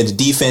 which meant the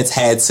defense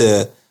had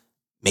to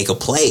make a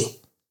play.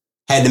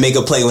 Had to make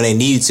a play when they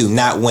needed to,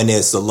 not when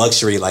it's a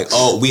luxury like,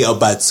 oh, we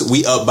up by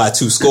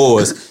 2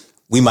 scores.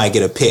 We might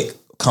get a pick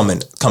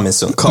coming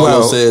soon.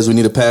 Carlos says we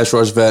need a pass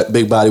rush vet,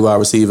 big body wide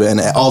receiver, and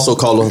also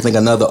Carlos, I think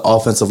another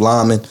offensive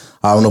lineman.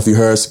 I don't know if you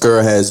heard,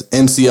 Skur has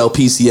MCL,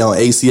 PCL,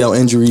 and ACL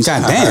injuries.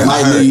 God damn.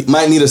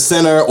 Might need a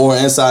center or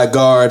an inside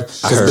guard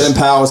because Ben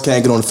Powers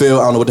can't get on the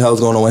field. I don't know what the hell's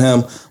going on with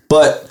him.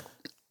 But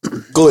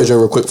go ahead, Joe,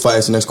 real quick. Fire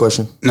the next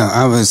question. No,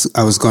 I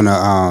was going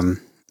to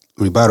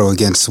rebuttal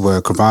against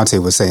what Cavante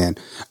was saying.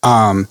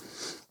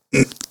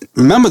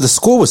 Remember, the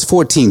score was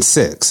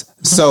 14-6.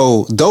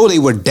 So though they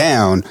were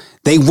down,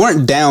 they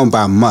weren't down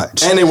by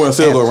much. And they were in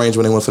field goal range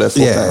when they went for that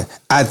fourth down.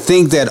 I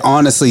think that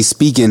honestly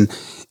speaking,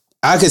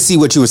 I could see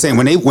what you were saying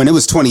when it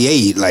was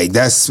 28. Like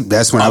that's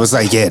when I was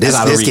like, yeah,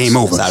 this game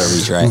over. It's out of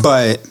reach, right?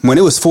 But when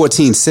it was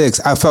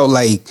 14-6, I felt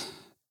like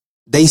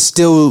they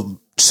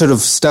still should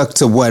have stuck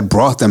to what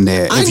brought them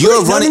there. If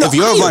you're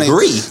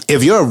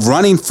a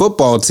running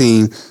football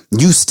team,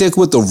 you stick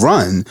with the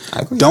run.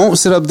 Don't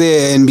sit up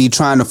there and be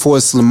trying to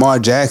force Lamar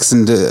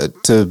Jackson to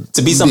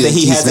be something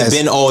he hasn't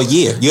been all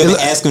year. You haven't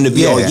asked him to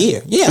be all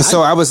year. Yeah.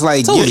 So I was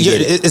like,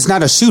 it's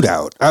not a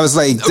shootout. I was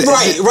like,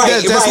 right. It's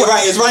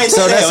Ryan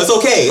Tannehill. It's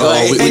okay.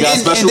 We got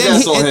special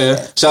guests on here.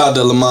 Shout out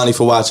to Lamani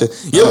for watching.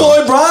 Your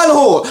boy Brian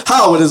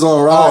Howard is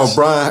on, right? Oh,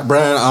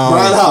 Brian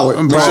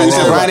Howard.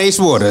 Brian H.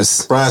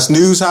 Waters. Brian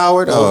Snooze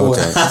Howard. Oh,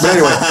 okay. But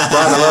anyway,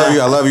 Brian,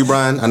 I love you,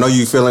 Brian. I know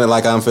you feeling it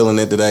like I'm feeling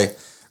it today.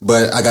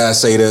 But I gotta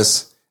say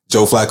this: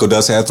 Joe Flacco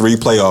does have 3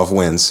 playoff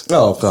wins.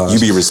 Oh God! You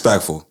be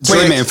respectful.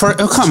 Wait a minute!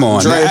 Come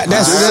on, Drake,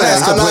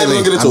 that's completely.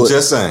 I'm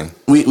just saying.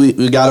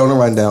 We got on the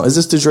rundown. Is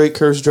this the Drake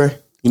curse, Dre?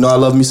 You know I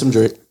love me some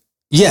Drake.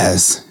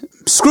 Yes.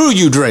 Screw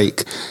you,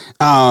 Drake.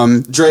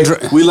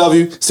 Drake, we love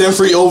you. Send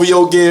free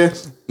OVO gear,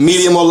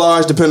 medium or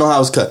large, depending on how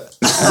it's cut.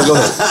 So go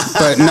ahead.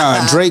 But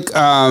no, Drake.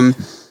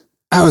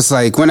 I was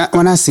like, when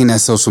I seen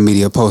that social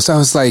media post, I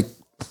was like,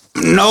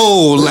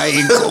 no, like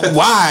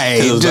why?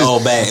 It was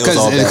all bad.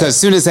 Because as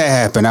soon as that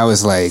happened, I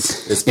was like,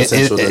 It's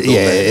potential to go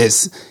bad.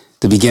 It's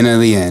the beginning of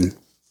the end.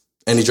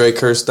 Any Drake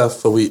curse stuff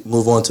before we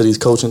move on to these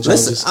coaching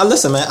changes?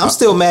 Listen, man. I'm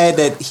still mad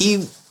that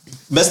he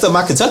messed up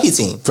my Kentucky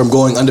team From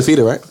going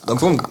undefeated, right? from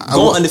going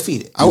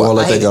undefeated. I won't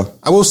let that go.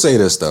 I will say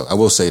this though.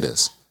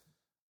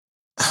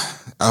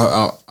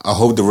 I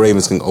hope the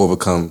Ravens can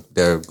overcome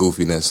their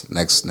goofiness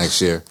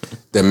next year.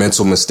 Their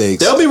mental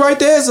mistakes. They'll be right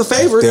there as a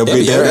favorite. They'll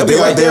be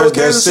right there.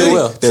 They're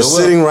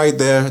sitting right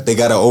there. They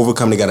got to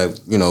overcome. They got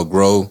to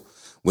grow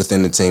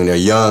within the team. They're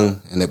young,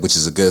 which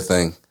is a good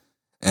thing.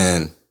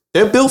 And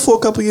They're built for a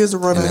couple years to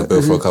run. they're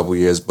built for a couple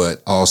years,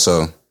 but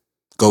also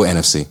go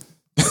NFC.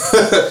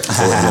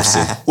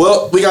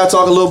 Well, we got to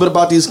talk a little bit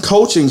about these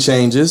coaching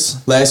changes.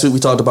 Last week we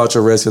talked about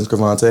your Redskins,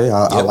 Cavante.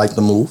 I like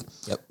the move.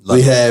 Yep.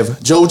 We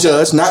have Joe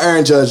Judge, not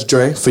Aaron Judge,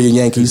 Dre, for your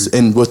Yankees,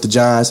 and with the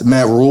Giants.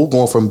 Matt Rule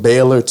going from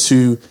Baylor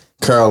to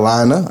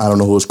Carolina. I don't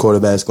know who his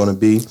quarterback is going to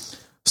be.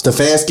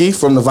 Stefanski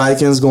from the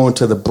Vikings going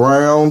to the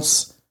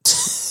Browns.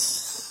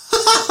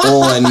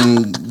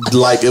 On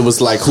like it was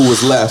like who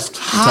was left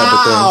type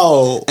of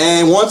thing.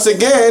 And once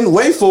again,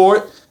 wait for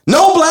it,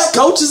 no black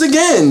coaches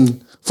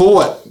again. For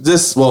what?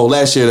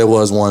 Last year there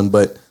was one,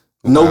 but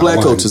no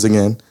black coaches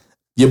again.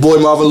 Your boy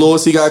Marvin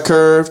Lewis, he got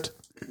curved.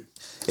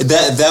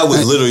 That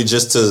was literally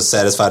just to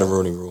satisfy the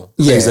Rooney Rule.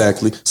 Yeah,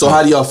 exactly. So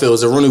how do y'all feel?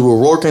 Is the Rooney Rule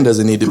working? Does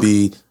it need to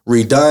be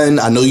redone?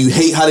 I know you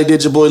hate how they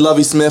did your boy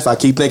Lovie Smith. I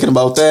keep thinking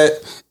about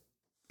that.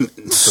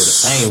 the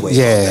same way.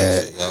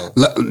 Yeah,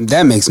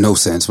 that makes no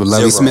sense with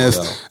Lovie Zero,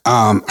 Smith.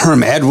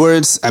 Herm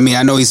Edwards. I mean,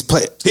 I know he's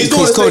doing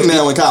his thing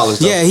now in college,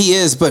 though. Yeah, he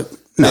is, but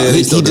no, Yeah,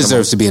 he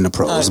deserves to be in the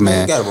pros,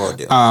 man. He got a raw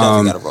deal.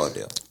 Definitely got a raw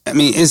deal. I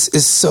mean,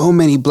 it's so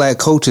many black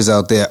coaches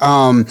out there.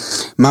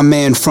 My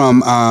man from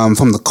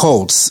the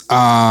Colts.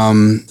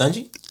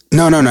 Dungy?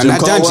 No, not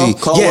Caldwell?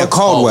 Dungy. Yeah,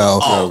 Caldwell.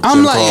 I'm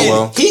Jim like,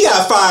 Caldwell. He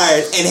got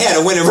fired and had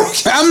a winning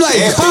record. I'm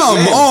like, come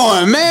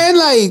on, man.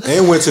 Like,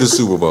 And went to the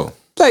Super Bowl.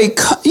 like,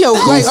 yo,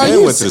 like,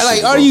 went to the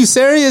Super are Bowl. you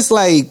serious?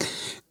 Like,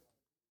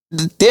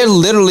 they're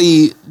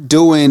literally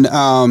doing.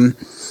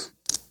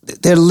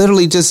 They're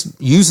literally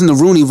just using the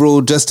Rooney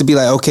Rule just to be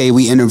like, okay,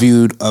 we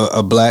interviewed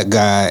a black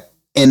guy,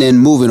 and then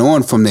moving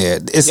on from there.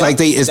 It's like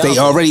they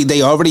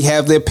already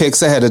have their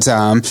picks ahead of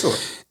time. Sure.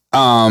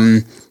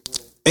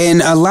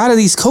 And a lot of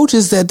these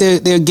coaches that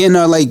they're getting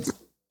are like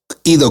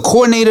either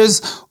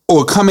coordinators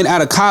or coming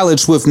out of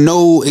college with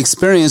no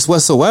experience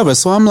whatsoever.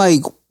 So I'm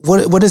like,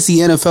 what is the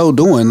NFL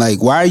doing?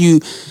 Like, why are you?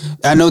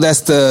 I know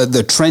that's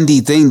the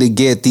trendy thing to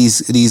get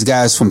these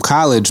guys from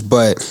college,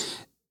 but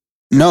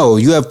no,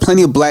 you have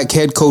plenty of black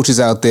head coaches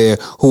out there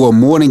who are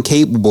more than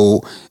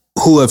capable,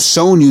 who have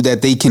shown you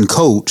that they can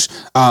coach.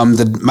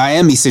 The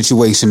Miami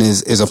situation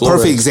is a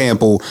perfect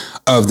example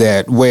of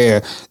that,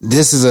 where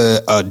this is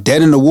a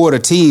dead in the water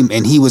team,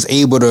 and he was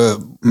able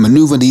to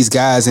maneuver these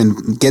guys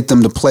and get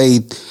them to play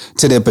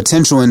to their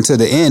potential and to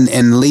the end,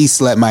 and at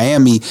least let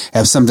Miami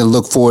have something to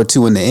look forward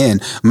to in the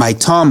end. Mike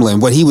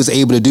Tomlin, what he was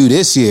able to do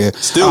this year,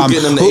 Still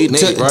getting them to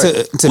 8-8,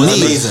 right? To me,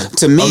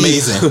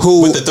 amazing.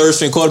 who with the third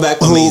string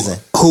quarterback, amazing.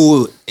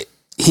 Who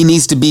he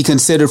needs to be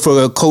considered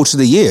for a coach of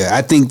the year.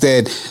 I think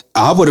that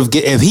I would have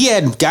if he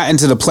had gotten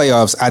to the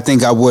playoffs, I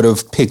think I would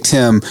have picked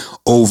him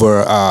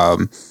over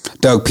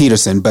Doug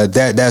Peterson. But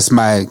that's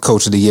my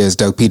coach of the year is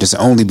Doug Peterson,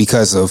 only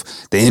because of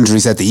the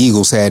injuries that the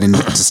Eagles had and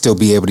to still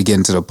be able to get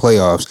into the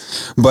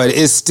playoffs. But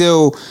it's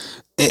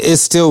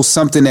still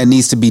something that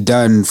needs to be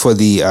done for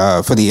the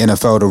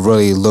NFL to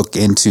really look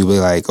into. Be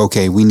like,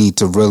 okay, we need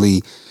to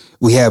really.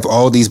 We have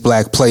all these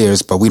black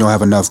players, but we don't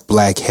have enough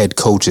black head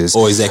coaches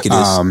Or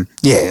executives.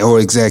 Or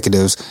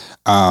executives.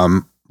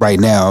 Right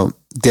now,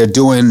 they're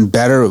doing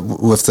better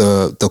with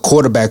the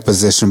quarterback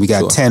position. We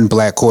got 10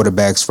 black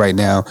quarterbacks right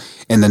now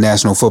in the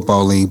National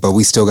Football League, but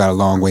we still got a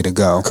long way to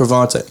go.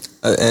 Cravante,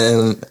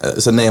 and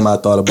it's a name I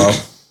thought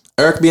about.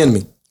 Eric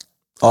Bieniemy,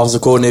 offensive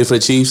coordinator for the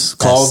Chiefs,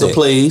 calls the sick.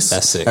 plays.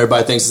 That's sick.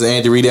 Everybody thinks it's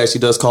Andy Reid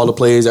actually does call the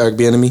plays. Eric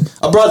Bieniemy,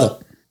 a brother,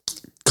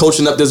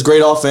 coaching up this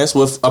great offense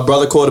with a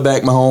brother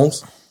quarterback,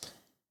 Mahomes.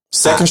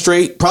 Second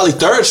straight, probably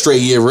third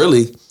straight year,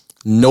 really.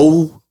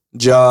 No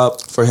job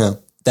for him.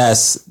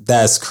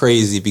 That's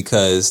crazy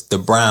because the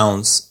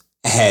Browns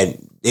had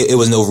it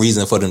was no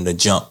reason for them to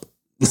jump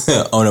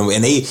on them,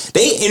 and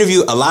they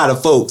interviewed a lot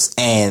of folks,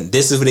 and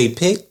this is what they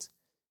picked.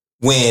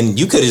 When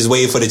you could just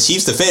wait for the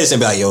Chiefs to finish and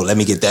be like, "Yo, let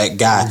me get that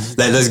guy.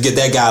 Let's get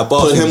that guy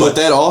above Put him with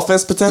that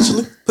offense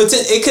potentially.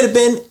 It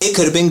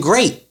could have been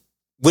great.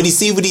 When you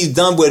see what he's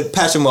done with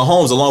Patrick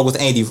Mahomes along with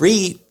Andy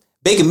Reid,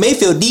 Baker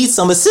Mayfield needs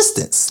some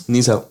assistance.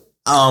 Needs help.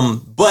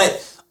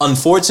 But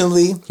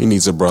unfortunately, He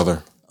needs a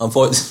brother.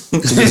 But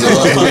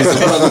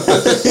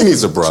He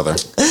needs a brother.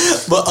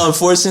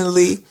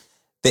 unfortunately,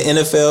 the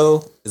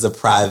NFL is a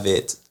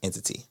private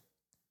entity.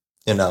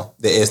 You know,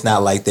 it's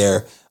not like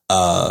they're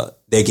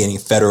getting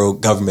federal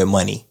government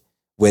money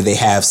where they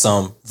have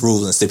some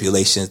rules and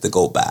stipulations to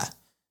go by.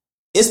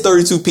 It's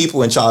 32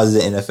 people in charge of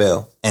the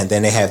NFL, and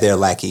then they have their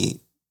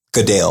lackey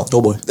Goodell.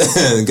 Oh boy,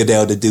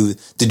 Goodell to do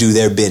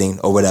their bidding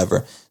or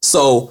whatever.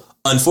 So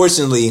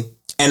unfortunately.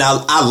 And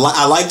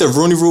I like the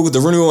Rooney Rule. The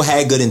Rooney Rule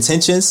had good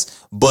intentions,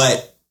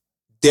 but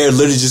they're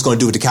literally just going to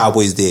do what the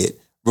Cowboys did.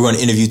 We're going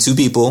to interview 2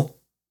 people,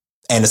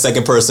 and the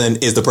second person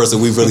is the person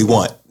we really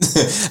want.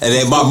 And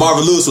then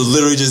Marvin Lewis was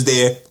literally just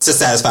there to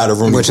satisfy the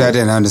Rooney Which Rule. I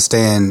didn't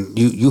understand.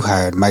 You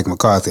hired Mike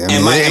McCarthy. I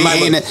mean,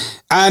 Mike-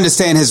 I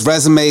understand his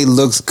resume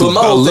looks but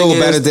my a whole little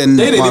thing better is, than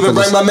they didn't even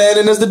Marvelous. bring my man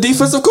in as the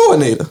defensive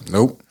coordinator.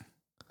 Nope.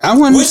 I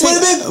wouldn't Which say-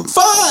 would have been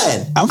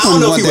fun. I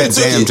wouldn't want that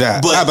damn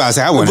job. I about to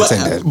say, I wouldn't take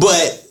that.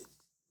 But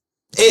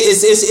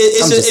it's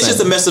just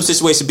a messed up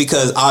situation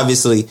because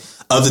obviously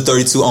of the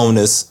 32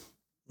 owners,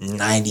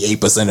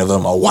 98% of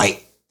them are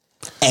white,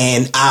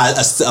 and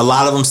a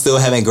lot of them still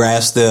haven't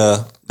grasped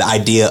the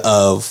idea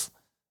of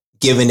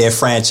giving their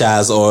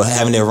franchise or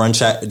having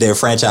their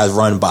franchise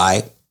run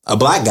by a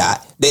black guy.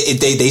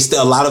 They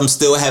still, a lot of them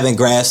still haven't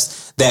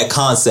grasped that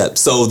concept,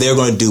 so they're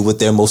going to do what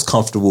they're most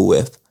comfortable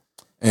with.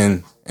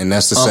 And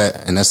that's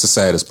the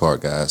saddest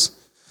part, guys.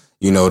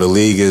 You know,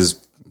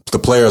 the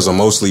players are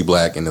mostly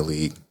black in the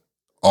league.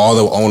 All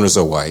the owners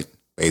are white,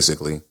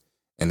 basically,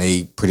 and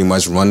they pretty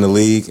much run the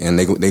league, and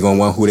they gonna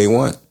want who they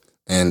want,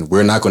 and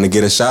we're not going to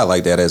get a shot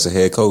like that as a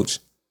head coach.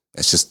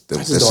 That's just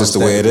the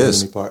way it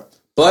is.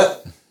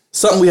 But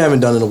something we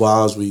haven't done in a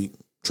while as we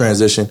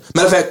transition.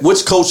 Matter of fact,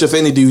 which coach, if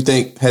any, do you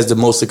think has the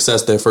most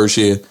success their first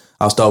year?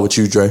 I'll start with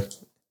you, Dre.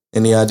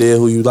 Any idea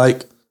who you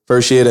like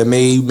first year that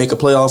may make a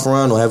playoff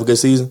run or have a good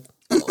season?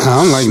 I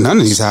don't like none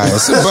of these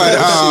hires,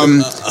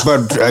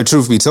 but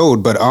truth be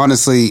told, but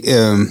honestly,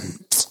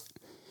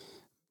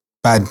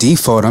 by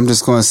default, I'm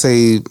just going to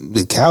say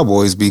the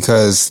Cowboys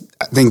because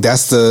I think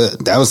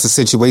that was the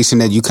situation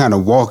that you kind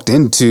of walked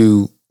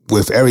into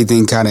with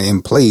everything kind of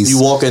in place. You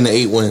walk into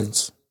 8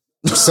 wins.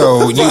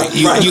 So you've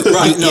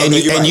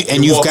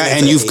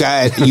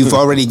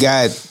already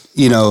got,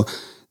 you know,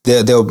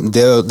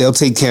 they'll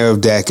take care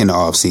of Dak in the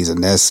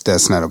offseason.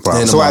 That's not a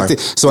problem. I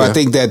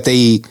think that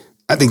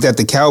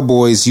the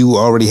Cowboys, you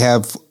already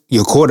have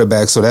your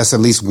quarterback, so that's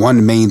at least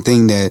one main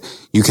thing that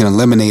you can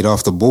eliminate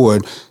off the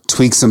board.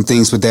 Tweak some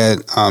things with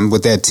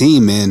that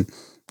team, and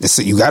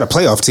you got a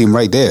playoff team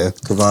right there.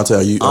 Cavante,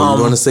 are you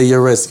going to say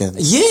your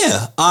Redskins?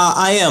 Yeah,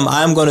 I am.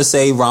 I'm going to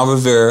say Ron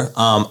Rivera.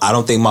 I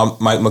don't think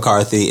Mike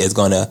McCarthy is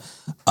going to.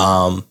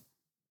 I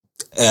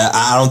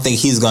don't think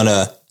he's going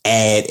to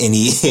add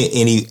any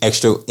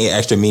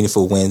extra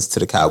meaningful wins to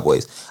the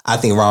Cowboys. I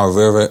think Ron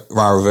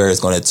Rivera is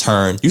going to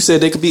turn. You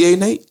said they could be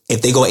 8-8.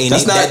 If they go 8-8,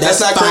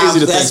 that's not crazy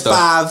to think.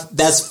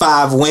 That's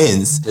 5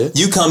 wins. Yeah.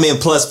 You come in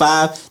plus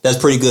 5, that's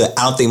pretty good.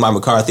 I don't think Mike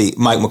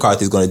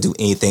McCarthy is going to do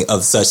anything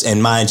of such.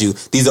 And mind you,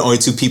 these are only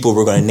 2 people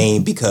we're going to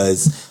name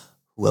because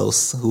who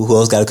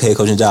else got a head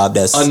coaching job?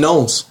 That's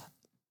unknowns.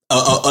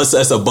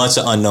 That's a bunch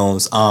of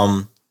unknowns.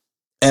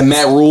 And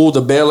Matt Rule,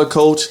 the Baylor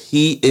coach,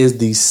 he is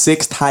the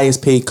 6th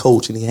highest paid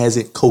coach, and he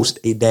hasn't coached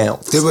a down.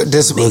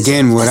 This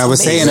again, what I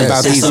was saying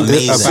about these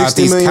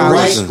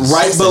college,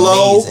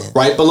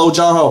 right below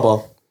John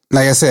Harbaugh.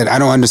 Like I said, I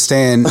don't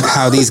understand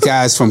how these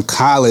guys from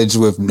college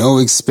with no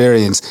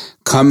experience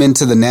come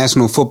into the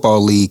National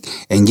Football League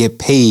and get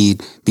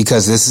paid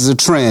because this is a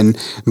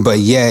trend, but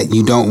yet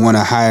you don't want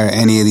to hire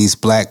any of these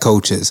black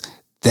coaches.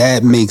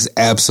 That makes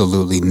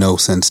absolutely no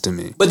sense to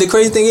me. But the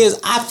crazy thing is,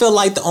 I feel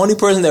like the only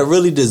person that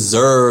really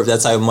deserves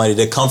that type of money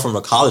that come from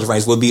the college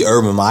ranks would be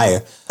Urban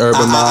Meyer.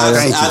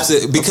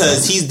 Absolutely,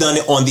 because he's done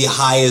it on the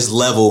highest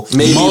level.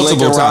 Maybe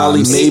Lincoln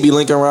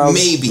Riley.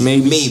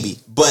 Maybe.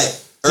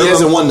 But he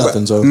hasn't won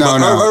nothing, so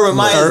Urban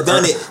Meyer's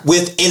done it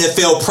with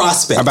NFL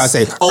prospects. I'm about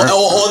to say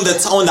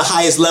on the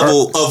highest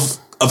level of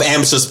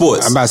amateur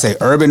sports. I'm about to say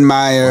Urban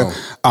Meyer,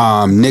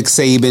 Nick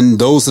Saban.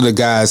 Those are the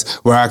guys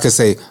where I could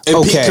say,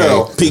 and Pete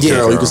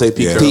Carroll. You could say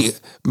Pete Carroll.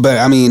 But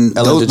I mean,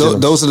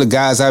 those are the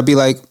guys I'd be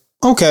like,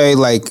 okay,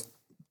 like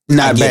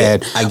not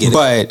bad. I get it.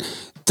 But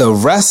the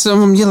rest of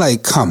them, you're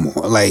like, come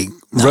on, like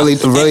really,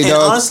 and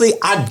dog. Honestly,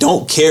 I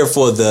don't care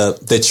for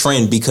the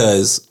trend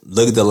because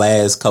look at the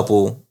last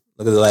couple.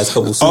 Super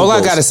All Bowls.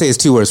 I gotta say is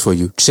 2 words for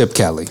you: Chip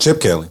Kelly.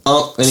 Anybody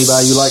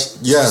you like?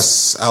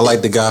 Yes, I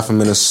like the guy from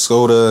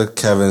Minnesota,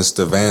 Kevin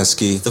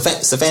Stefanski.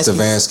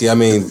 Stefanski. I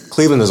mean,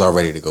 Cleveland is all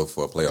ready to go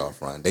for a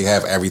playoff run. They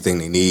have everything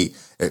they need.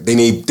 They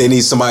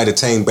need somebody to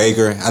tame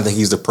Baker. I think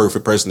he's the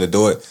perfect person to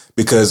do it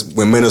because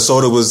when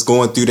Minnesota was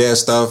going through that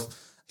stuff,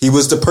 he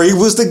was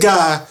the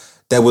guy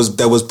that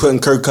was putting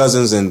Kirk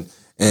Cousins and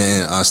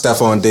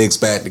Stephon Diggs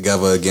back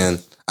together again.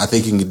 I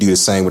think you can do the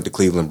same with the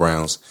Cleveland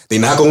Browns. They're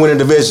not going to win a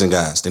division,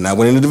 guys. They're not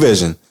winning the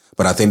division,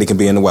 but I think they can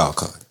be in the wild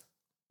card.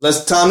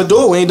 Let's time to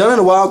do it. We ain't done it in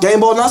a while. Game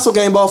ball, not so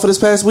game ball for this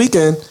past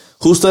weekend.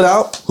 Who stood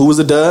out? Who was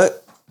a dud?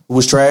 Who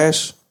was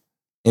trash?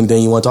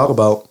 Anything you want to talk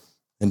about?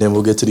 And then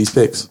we'll get to these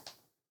picks.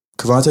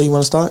 Cavante, you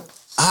want to start?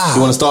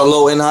 You want to start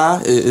low and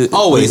high?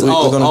 Always. We're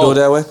going to do it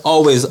that way?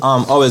 Always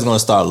going to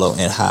start low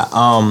and high.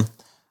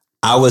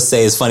 I would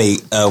say it's funny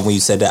when you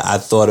said that I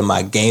thought of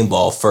my game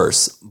ball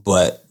first,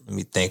 but let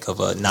me think of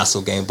a not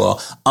so game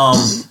ball.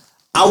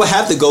 I would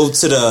have to go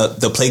to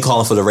the play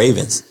calling for the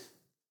Ravens.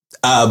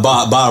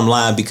 Bottom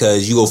line,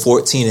 because you go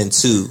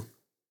 14-2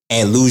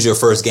 and lose your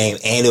first game,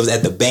 and it was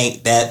at the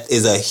bank. That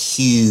is a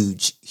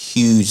huge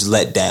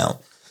letdown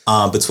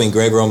between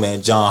Greg Roman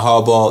and John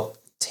Harbaugh.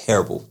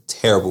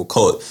 Terrible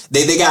coach.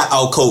 They got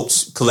out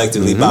coached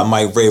collectively by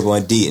Mike Vrabel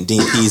and Dean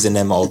Pease and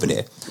them over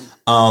there.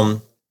 I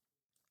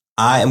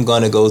am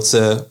going to go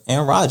to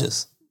Aaron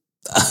Rodgers.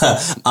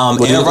 What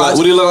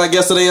did he look like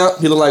yesterday?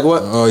 He looked like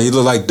what? Oh, he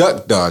looked like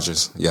Duck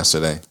Dodgers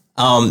yesterday.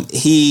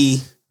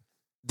 The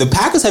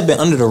Packers have been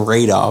under the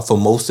radar for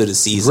most of the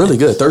season. Really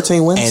good,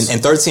 13 wins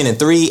and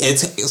 13-3.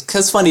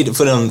 It's funny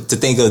for them to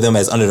think of them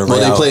as under the radar.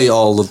 Well, they play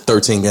all the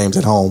 13 games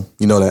at home.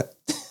 You know that.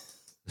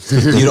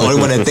 You're the only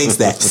one that thinks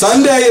that.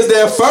 Sunday is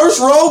their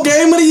first road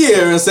game of the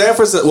year in San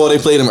Francisco. Well, they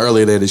played them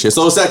earlier there this year,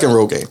 so second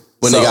road game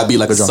when they got beat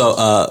like a drum.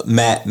 So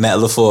Matt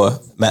LaFleur.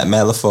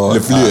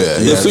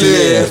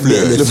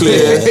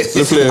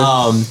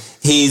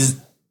 He's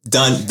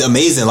done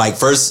amazing. Like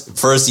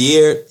first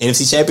year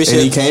NFC Championship,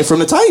 and he came from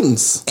the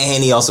Titans,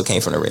 and he also came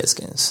from the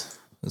Redskins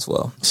as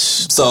well.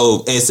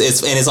 So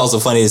it's also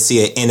funny to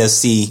see an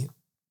NFC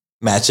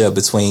matchup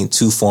between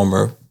 2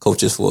 former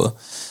coaches for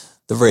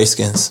the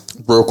Redskins.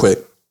 Real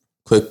quick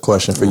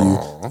question for you.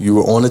 You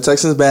were on the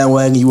Texans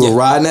bandwagon. You were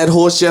riding that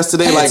horse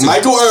yesterday like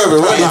Michael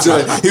Irvin. Right?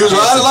 He was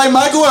riding like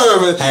Michael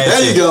Irvin.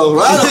 There you go.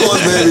 Ride the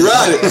horse, baby.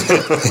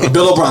 Ride it.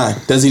 Bill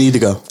O'Brien. Does he need to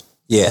go?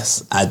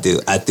 Yes, I do.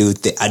 I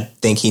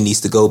think he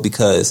needs to go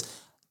because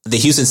the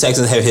Houston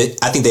Texans I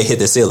think they hit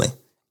the ceiling.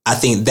 I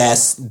think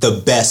that's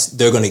the best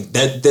the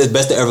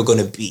best they're ever going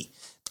to be.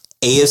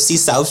 AFC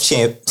South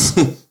champs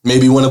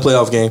Maybe win a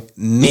playoff game.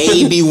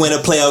 Maybe win a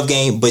playoff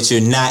game, but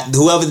you're not.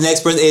 Whoever the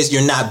next person is,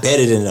 you're not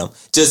better than them.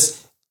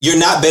 You're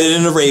not better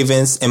than the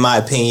Ravens, in my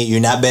opinion.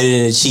 You're not better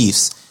than the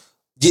Chiefs.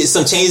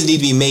 Some changes need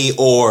to be made,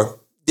 or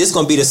this is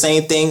going to be the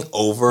same thing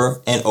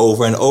over and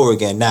over and over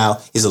again. Now,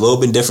 it's a little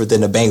bit different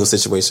than the Bengals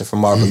situation from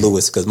Marvin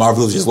Lewis, because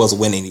Marvin Lewis just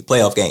wasn't winning any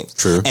playoff games.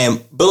 True.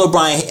 And Bill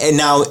O'Brien,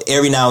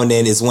 every now and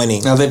then, is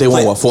winning. I think they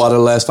won, 4 out of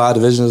the last 5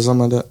 divisions or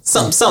something like that?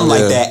 Something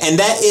like that. And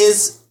that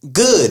is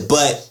good,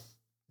 but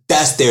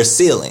that's their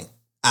ceiling.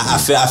 I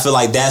feel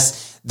like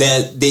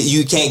that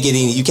you can't get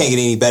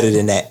any better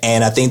than that.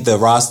 And I think the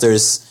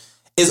rosters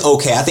is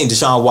okay. I think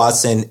Deshaun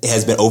Watson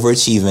has been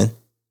overachieving.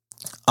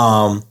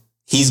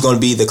 He's going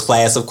to be the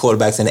class of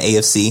quarterbacks in the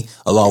AFC,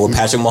 along with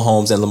Patrick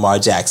Mahomes and Lamar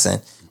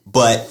Jackson.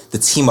 But the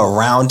team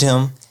around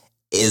him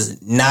is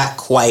not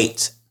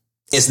quite.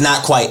 It's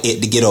not quite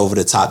it to get over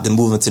the top, to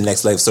move into the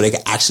next level, so they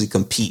can actually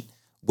compete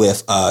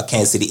with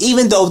Kansas City,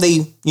 even though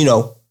they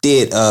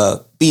did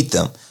beat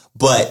them.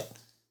 But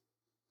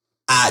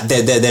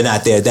they're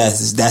not there.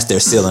 That's their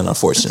ceiling,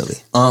 unfortunately.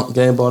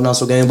 Game ball, not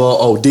so game ball.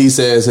 Oh, D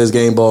says his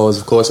game ball is,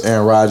 of course,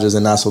 Aaron Rodgers,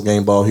 and not so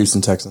game ball, Houston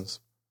Texans.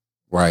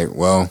 Right.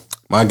 Well,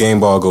 my game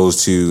ball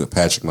goes to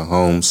Patrick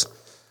Mahomes.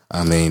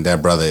 I mean,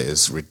 that brother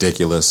is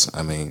ridiculous.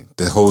 I mean,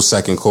 the whole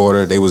second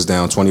quarter, they was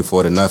down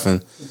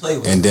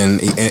 24-0, and then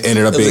it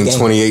ended up being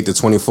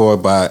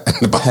 28-24 by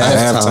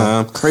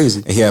halftime.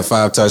 Crazy. And he had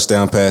 5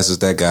 touchdown passes.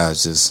 That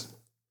guy's just,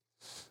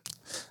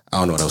 I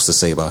don't know what else to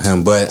say about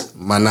him. But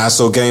my not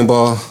so game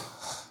ball,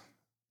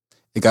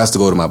 it got to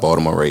go to my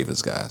Baltimore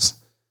Ravens, guys.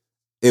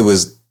 It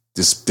was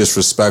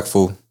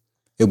disrespectful.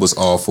 It was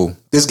awful.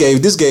 This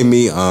gave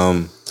me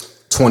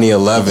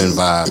 2011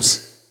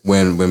 vibes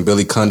when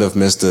Billy Cundiff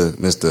missed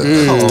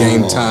the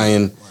game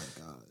tying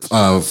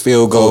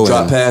field goal,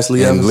 drop pass,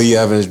 Lee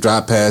Evans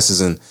drop passes,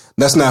 and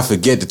let's not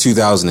forget the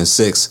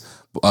 2006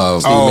 Steve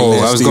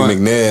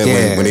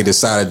McNair when they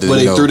decided to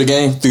threw the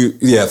game.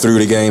 Threw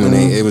the game, and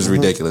it was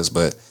ridiculous.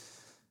 But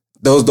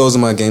those are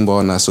my game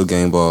ball, not so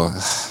game ball.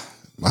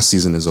 My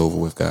season is over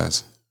with,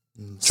 guys.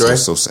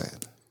 So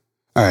sad.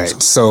 All right,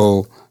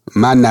 so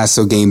my not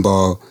so game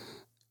ball,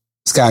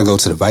 it's got to go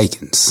to the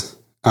Vikings.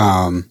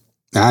 I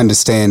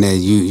understand that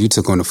you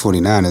took on the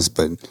 49ers,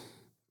 but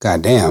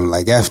goddamn,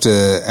 like after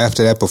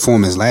that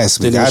performance last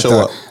week, I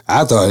thought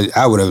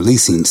I would have at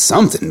least seen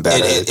something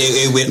better.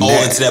 It went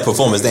all into that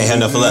performance. They ain't had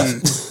nothing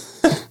left.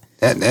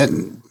 that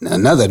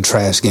another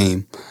trash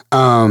game.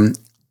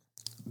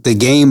 The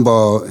game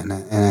ball, and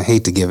I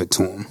hate to give it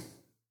to him,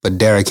 but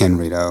Derrick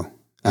Henry though.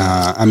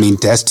 I mean,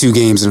 that's 2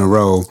 games in a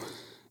row,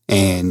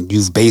 and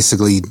you've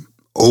basically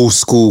old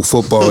school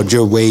football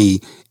your way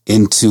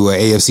into an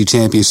AFC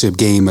Championship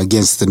game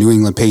against the New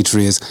England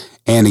Patriots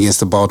and against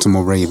the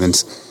Baltimore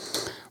Ravens.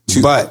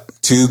 But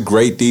 2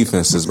 great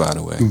defenses, by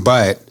the way.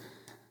 But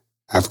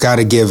I've got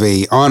to give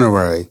a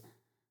honorary,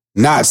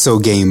 not so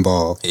game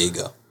ball. There you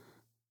go.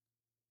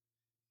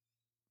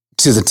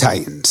 To the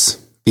Titans,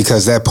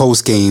 because that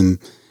post game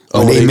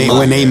when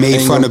they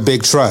made fun of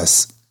Big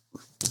Trust.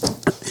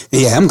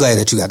 Yeah, I'm glad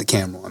that you got the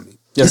camera on me.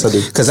 Yes, I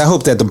do. Because I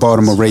hope that the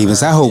Baltimore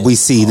Ravens, I hope we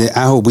see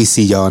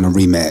y'all in a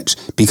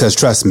rematch. Because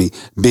trust me,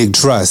 Big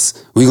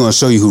Trust, we're gonna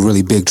show you who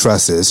really Big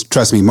Trust is.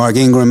 Trust me, Mark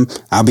Ingram,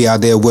 I'll be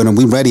out there with him.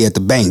 We ready at the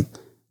bank.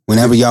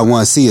 Whenever y'all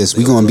want to see us,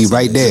 we're gonna be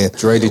right there.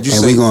 Dre, did you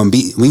and say we gonna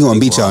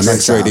beat y'all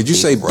next time. Did you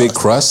say Big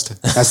Crust?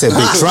 I said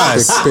Big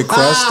Trust. Big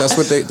Crust. That's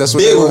what Big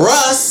they were.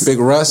 Russ. Big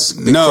Russ.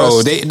 Big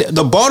No, Crust.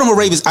 the Baltimore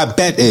Ravens. I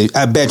bet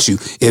you,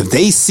 if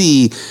they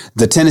see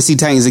the Tennessee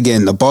Titans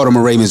again, the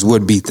Baltimore Ravens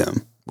would beat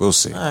them. We'll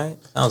see. All right,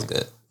 sounds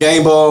good.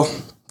 Game ball,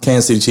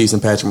 Kansas City Chiefs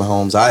and Patrick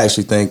Mahomes. I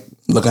actually think,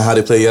 looking how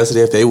they played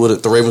yesterday, if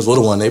the Ravens would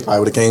have won, they probably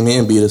would have came here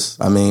and beat us.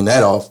 I mean,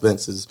 that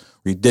offense is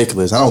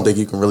ridiculous. I don't think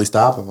you can really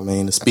stop them. I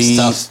mean, the speed,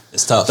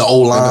 it's tough. the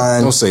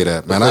O-line. Don't say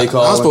that, man. I'm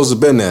supposed to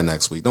have been there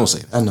next week. Don't say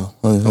that. I know.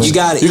 You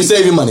got it. You can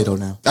save your money though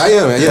now. I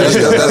am, man. Yeah,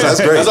 that's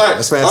great. That's right.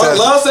 That's fantastic. I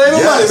love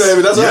saving money,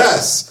 baby. That's right.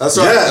 Yes. That's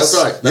right. Yes. That's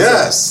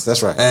right.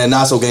 That's right. And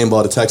not so game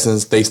ball. The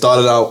Texans, they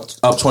started out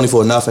up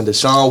 24-0.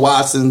 Deshaun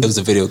Watson. It was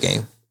a video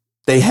game.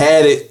 They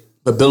had it,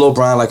 but Bill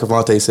O'Brien, like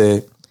Avante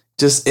said,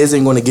 just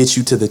isn't going to get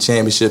you to the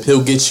championship.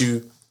 He'll get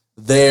you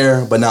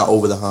there, but not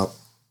over the hump.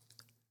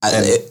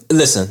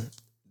 Listen,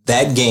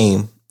 that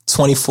game,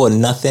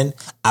 24-0.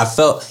 I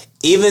felt,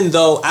 even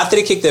though after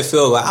they kicked that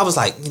field goal, I was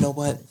like, you know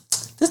what?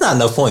 There's not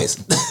enough points.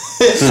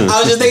 I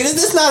was just thinking,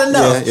 this is not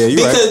enough.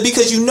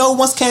 Because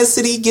once Kansas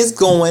City gets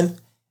going,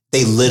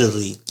 they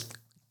literally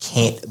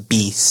can't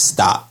be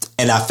stopped.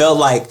 And I felt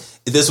like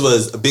if this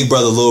was a big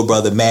brother, little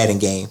brother Madden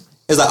game,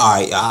 it's like, all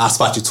right, I'll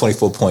spot you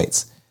 24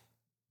 points.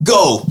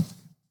 Go.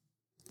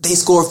 They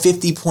scored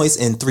 50 points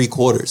in 3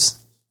 quarters.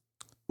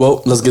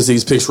 Well, let's get to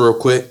these picks real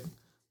quick.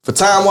 For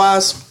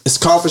time-wise, it's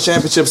Conference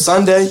Championship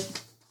Sunday,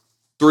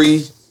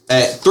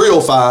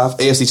 3:05.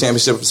 AFC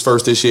Championship is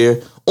first this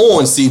year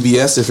on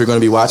CBS. If you're going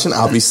to be watching,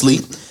 I'll be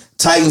asleep.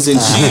 Titans and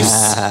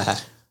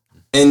Chiefs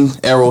in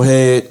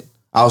Arrowhead.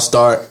 I'll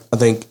start. I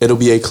think it'll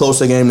be a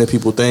closer game than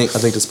people think. I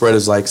think the spread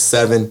is like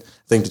 7.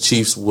 I think the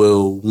Chiefs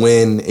will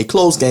win a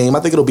close game. I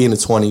think it'll be in the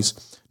 20s.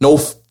 No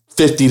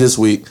 50 this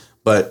week.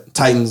 But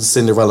Titans'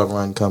 Cinderella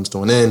run comes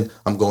to an end.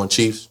 I'm going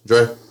Chiefs.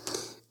 Dre?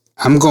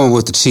 I'm going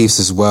with the Chiefs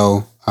as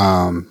well,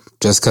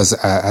 just because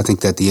I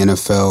think that the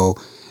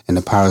NFL and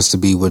the powers to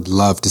be would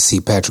love to see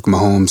Patrick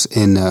Mahomes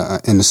in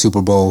the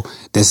Super Bowl.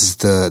 This is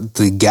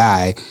the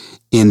guy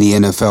in the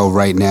NFL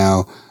right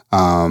now,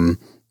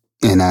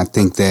 and I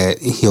think that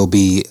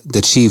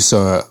the Chiefs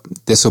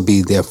this will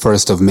be their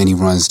first of many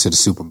runs to the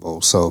Super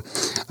Bowl. So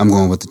I'm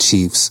going with the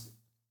Chiefs.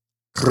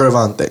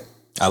 Revante.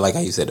 I like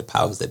how you said the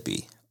powers that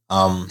be.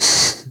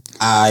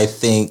 I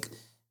think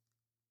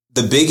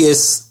the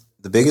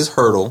biggest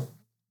hurdle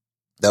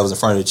that was in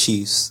front of the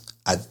Chiefs,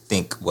 I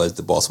think, was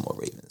the Baltimore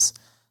Ravens.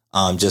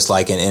 Just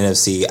like in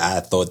NFC,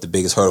 I thought the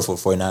biggest hurdle for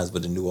the 49ers were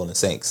the New Orleans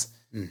Saints.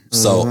 Mm-hmm.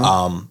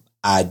 So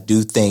I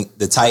do think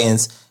the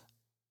Titans,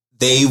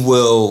 they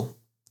will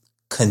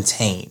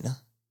contain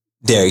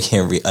Derrick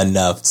Henry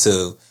enough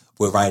to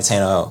where Ryan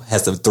Tannehill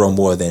has to throw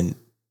more than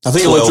I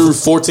think 12, it went through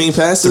 14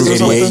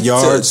 passes, 88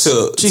 yards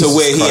to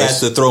where he has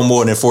to throw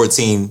more than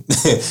 14,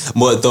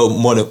 more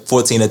than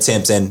 14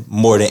 attempts and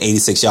more than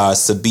 86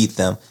 yards to beat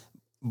them.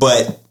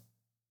 But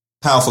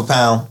pound for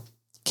pound,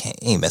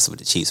 ain't messing with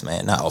the Chiefs,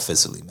 man. Not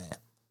offensively, man.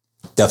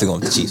 Definitely going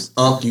with the Chiefs.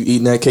 You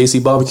eating that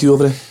KC barbecue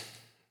over there?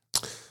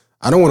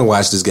 I don't want to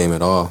watch this game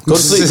at all. Go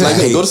to sleep.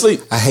 Go to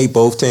sleep. I hate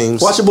both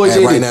teams. Watch your boy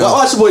JD. Right now,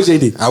 watch your boy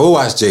JD. I will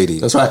watch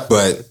JD. That's right.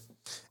 But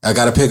I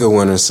got to pick a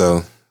winner,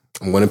 so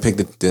I'm going to pick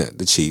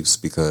the Chiefs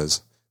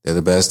because they're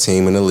the best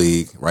team in the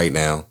league right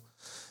now.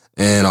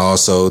 And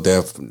also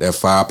their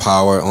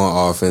firepower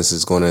on offense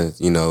is going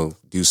to,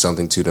 do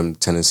something to them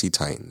Tennessee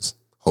Titans,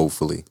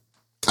 hopefully.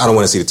 I don't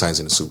want to see the Titans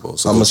in the Super Bowl.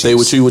 So I'm going to stay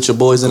with you with your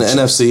boys in the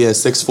NFC at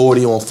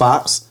 640 on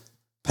Fox.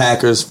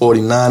 Packers,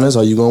 49ers.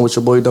 Are you going with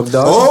your boy Duck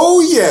Dodgers?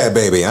 Oh, yeah,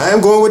 baby. I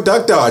am going with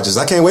Duck Dodgers.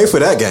 I can't wait for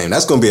that game.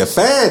 That's going to be a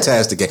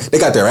fantastic game. They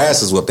got their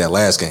asses whooped that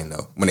last game,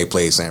 though, when they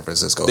played San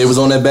Francisco. They was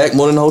on their back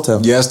more than the hotel.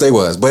 Yes, they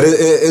was. But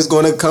it's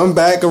going to come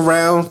back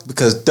around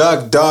because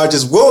Duck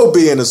Dodgers will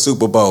be in the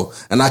Super Bowl,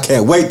 and I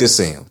can't wait to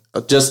see him.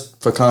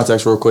 Just for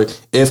context real quick,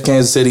 if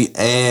Kansas City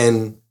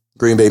and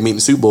Green Bay meet in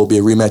the Super Bowl, it'll be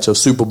a rematch of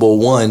Super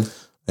Bowl I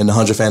in the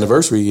 100th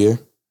anniversary year.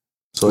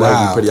 So that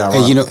would be pretty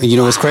ironic. And you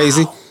know what's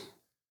crazy?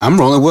 I'm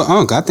rolling with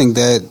Unc. I think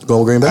that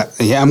going with Green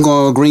Bay. I'm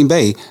going with Green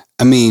Bay.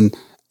 I mean,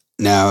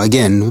 now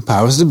again,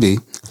 powers to be.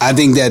 I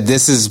think that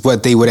this is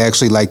what they would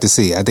actually like to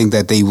see. I think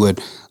that they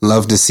would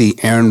love to see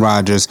Aaron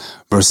Rodgers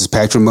versus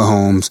Patrick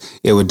Mahomes.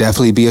 It would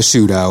definitely be a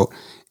shootout,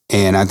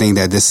 and I think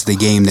that this is the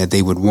game that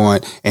they would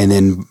want. And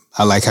then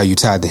I like how you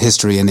tied the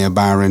history in there,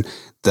 Byron,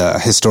 the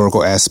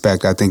historical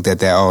aspect. I think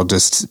that all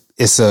just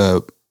it's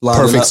a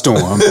perfect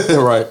storm,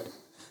 right?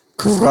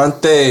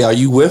 Grante, are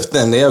you with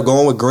them? They are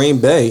going with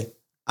Green Bay.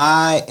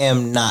 I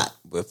am not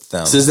with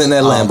them. This isn't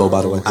that Lambeau,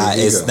 by the way.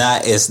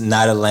 It's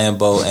not a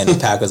Lambeau, and the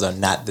Packers are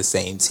not the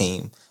same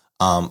team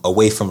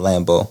away from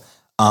Lambeau.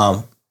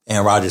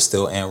 Aaron Rodgers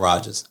still Aaron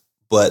Rodgers.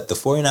 But the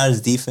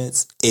 49ers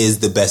defense is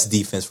the best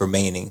defense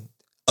remaining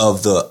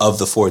of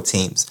the four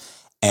teams.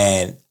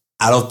 And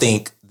I don't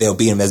think they'll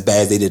beat them as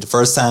bad as they did the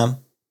first time.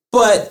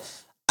 But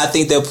I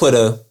think they'll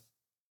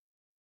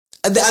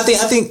I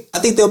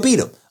think they'll beat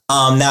them.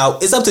 Now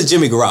it's up to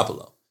Jimmy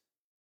Garoppolo.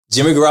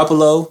 Jimmy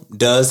Garoppolo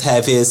does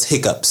have his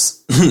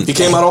hiccups. He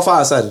came out on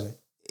fire Saturday.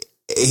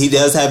 He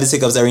does have his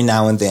hiccups every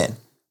now and then.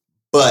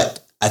 But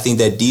I think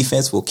that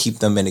defense will keep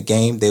them in the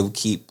game. They will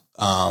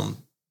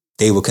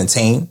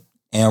contain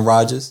Aaron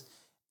Rodgers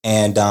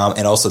and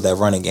also that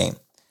running game.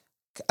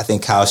 I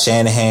think Kyle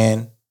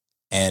Shanahan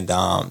and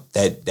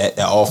that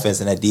offense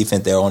and that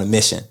defense, they're on a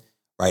mission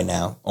right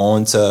now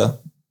on to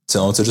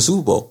the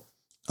Super Bowl.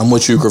 I'm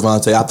with you,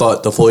 Cravante. I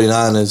thought the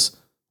 49ers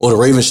or the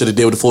Ravens should have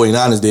did what the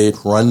 49ers did,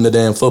 run the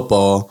damn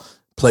football,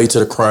 play to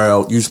the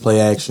crowd, use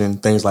play action,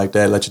 things like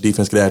that, let your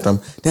defense get after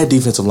them. That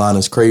defensive line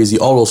is crazy.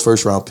 All those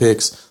first-round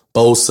picks,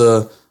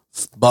 Bosa,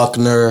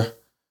 Buckner,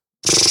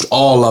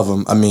 all of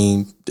them. I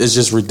mean, it's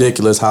just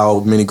ridiculous how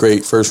many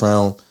great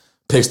first-round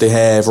picks they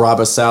have.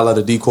 Robert Saleh,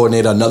 the D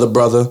coordinator, another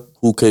brother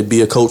who could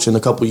be a coach in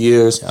a couple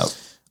years. Yep.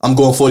 I'm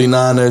going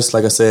 49ers.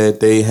 Like I said,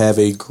 they have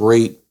a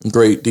great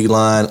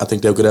D-line. I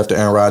think they'll get after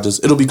Aaron Rodgers.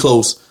 It'll be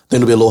close. I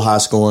think it'll be a little high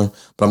scoring,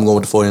 but I'm going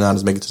with the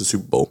 49ers make it to the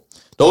Super Bowl.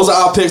 Those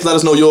are our picks. Let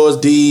us know yours.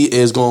 D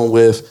is going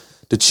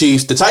with the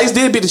Chiefs. The Titans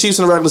did beat the Chiefs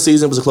in the regular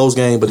season. It was a close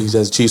game, but he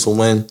says the Chiefs will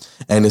win,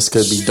 and this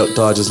could be Duck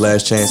Dodgers'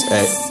 last chance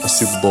at a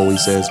Super Bowl, he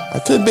says.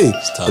 It could be,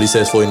 but he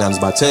says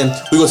 49ers by 10.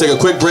 We're going to take a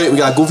quick break. We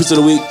got Goofies of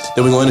the Week.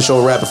 Then we're going to end the show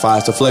with Rapid Fire.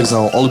 It's the Flex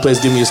Zone. Only place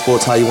giving you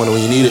sports how you want it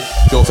when you need it.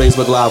 If you're on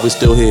Facebook Live, we're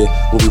still here.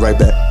 We'll be right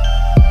back.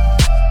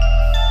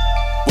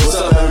 What's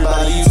up,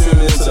 everybody? You tuned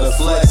into the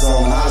Flex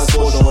Zone, hottest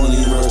sports show in the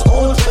universe. The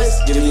only place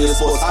giving you the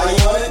sports how you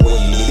want it when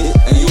you need it.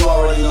 And you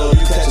already know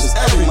you catch us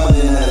every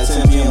Monday night at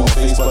 10 p.m. on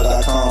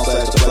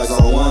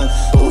Facebook.com/theflexzone1.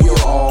 But we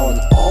are on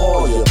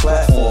all your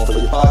platforms for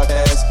your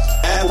podcasts.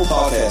 Apple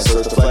Podcasts,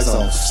 search the Flex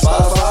Zone.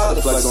 Spotify,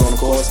 the Flex Zone, of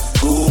course.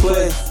 Google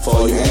Play for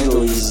all your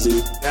Android users,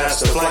 dude. That's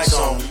the Flex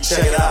Zone.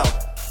 Check it out.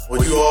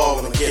 What you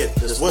all gonna get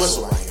this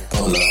whistle right here.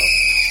 Oh no.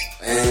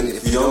 And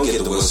if you don't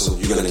get the whistle,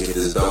 you're going to get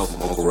this belt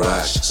from Uncle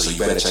Raj. So you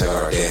better check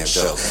out our damn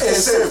show. And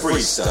say free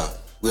stuff.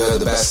 We are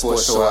the best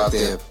sports show out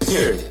there,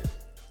 period.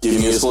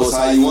 Giving you sports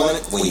how you want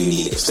it, when you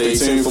need it. Stay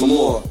tuned for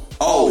more.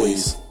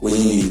 Always when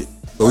you need it.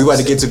 But we about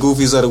to get to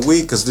Goofies of the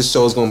Week because this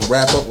show is going to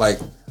wrap up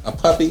like a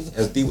puppy,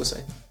 as D would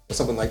say. Or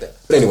something like that.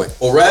 But anyway.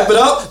 We'll wrap it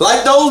up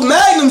like those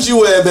magnums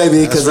you wear,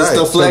 baby, because it's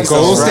the flex. The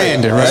gold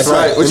standard, right? That's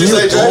right. What you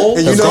say, Jay?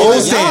 And you know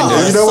gold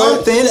standard. You know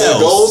what? Something else. The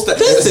gold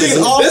standard.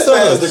 This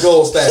man is the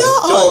gold standard.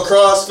 Doing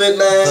CrossFit,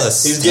 man.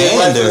 He's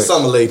getting right for the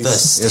summer ladies.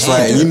 That's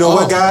right. And you know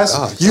what, guys?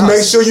 You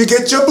make sure you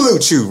get your Blue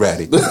Chew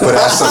ready for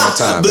that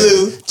summertime.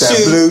 Blue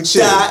Chew.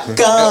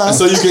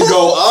 So you can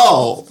go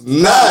all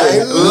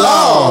night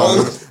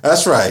long.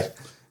 That's right.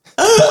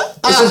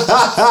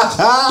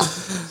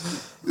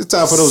 It's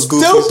time for those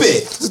goofies.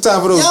 Stupid. It's time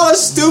for those. Y'all are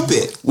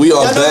stupid. We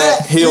are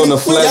back here on the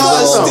Flex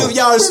Zone.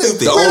 Y'all are stupid.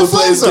 The only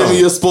place giving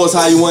you sports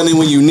how you want it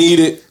when you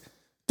need it.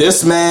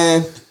 This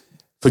man,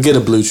 forget a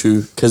Blue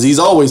Chew, because he's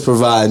always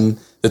providing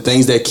the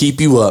things that keep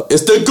you up.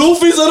 It's the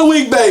Goofies of the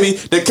Week, baby.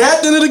 The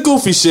captain of the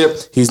Goofy ship.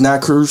 He's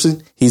not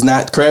cruising. He's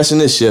not crashing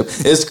this ship.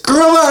 It's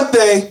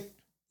Gravante.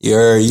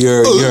 You're. I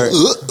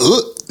was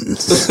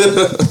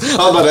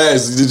about to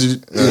ask. Did you?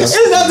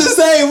 It's not the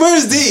same.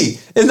 Where's D?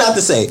 It's not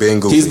the same. Being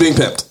goofy. He's being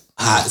pimped.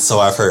 So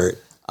I've heard.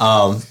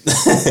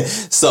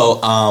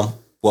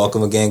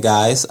 Welcome again,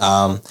 guys.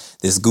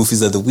 This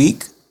Goofies of the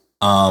Week.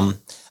 I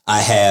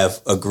have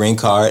a green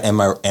card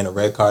and a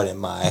red card in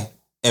my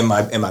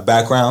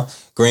background.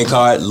 Green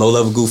card, low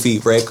level Goofy.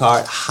 Red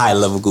card, high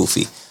level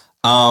Goofy.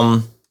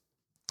 I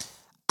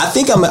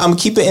think I'm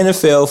keeping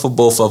NFL for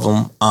both of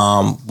them.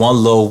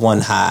 One low,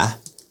 one high.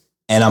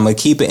 And I'm going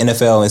to keep it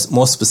NFL, and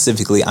more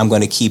specifically, I'm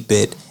going to keep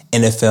it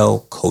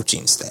NFL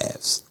coaching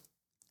staffs.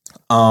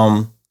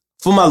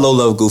 For my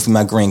low-level Goofy,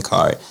 my green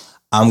card,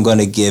 I'm going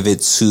to give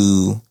it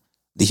to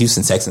the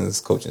Houston Texans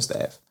coaching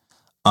staff.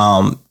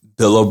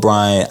 Bill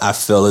O'Brien, I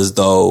feel as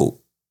though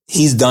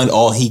he's done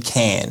all he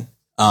can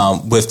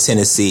with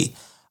Tennessee.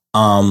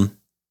 I'm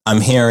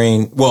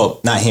hearing,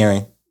 well, not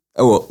hearing.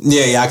 Well,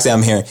 yeah, actually,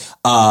 I'm hearing.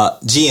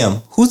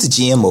 GM, who's the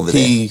GM over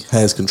there? He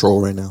has control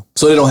right now,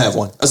 so they don't have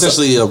one.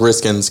 Essentially, a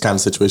risk in this kind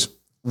of situation,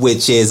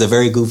 which is a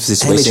very goofy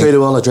situation. And they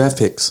traded all the draft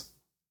picks.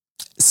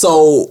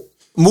 So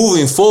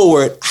moving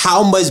forward,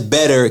 how much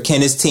better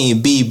can this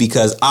team be?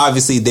 Because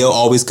obviously, they'll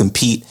always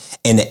compete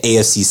in the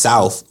AFC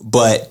South,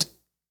 but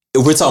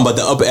if we're talking about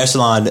the upper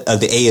echelon of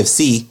the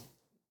AFC,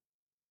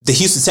 the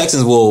Houston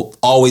Texans will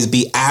always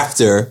be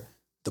after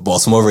the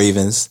Baltimore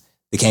Ravens,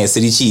 the Kansas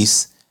City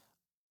Chiefs.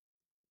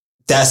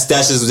 That's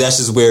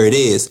just where it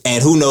is.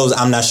 And who knows,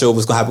 I'm not sure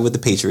what's going to happen with the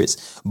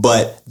Patriots,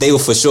 but they will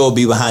for sure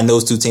be behind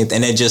those two teams,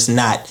 and they're just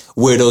not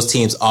where those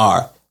teams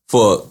are.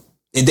 They're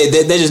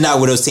just not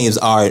where those teams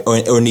are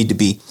or need to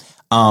be.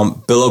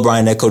 Bill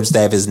O'Brien, that coach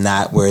staff, is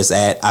not where it's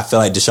at. I feel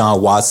like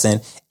Deshaun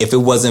Watson, if it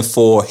wasn't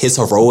for his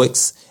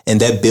heroics in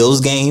that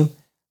Bills game,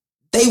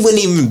 they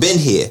wouldn't even been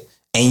here.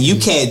 And you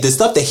can't, the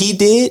stuff that he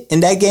did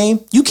in that game,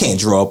 you can't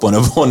draw up on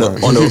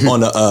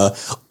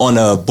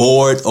a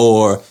board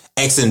or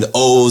X and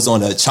O's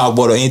on a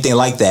chalkboard or anything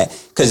like that,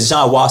 because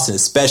Deshaun Watson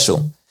is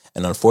special.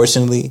 And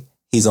unfortunately,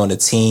 he's on a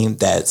team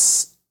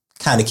that's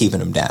kind of keeping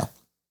him down.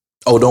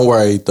 Oh, don't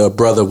worry. The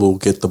brother will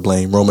get the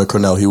blame. Roman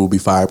Cornell, he will be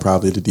fired,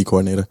 probably the D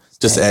coordinator.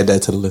 Just to add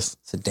that to the list.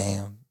 That's a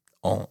damn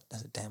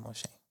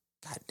shame.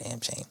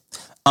 Goddamn shame.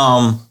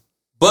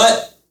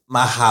 But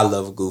my high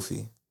level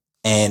Goofy,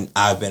 and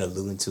I've been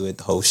alluding to it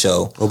the whole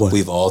show. Oh boy.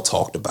 We've all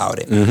talked about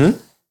it. Mm-hmm.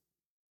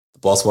 The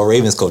Baltimore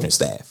Ravens coaching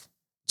staff.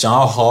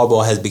 John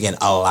Harbaugh has been getting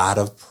a lot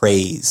of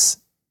praise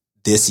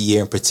this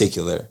year in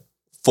particular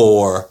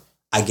for,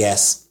 I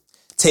guess,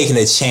 taking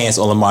a chance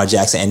on Lamar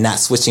Jackson and not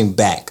switching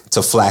back to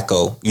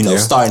Flacco,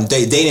 starting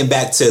dating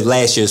back to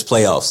last year's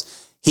playoffs.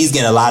 He's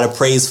getting a lot of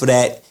praise for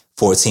that.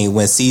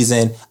 14-win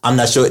season. I'm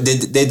not sure.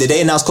 Did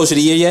they announce Coach of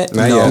the Year yet?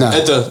 Not yet. No.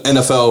 At the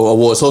NFL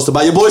Awards hosted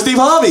by your boy Steve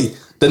Harvey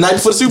the night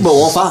before the Super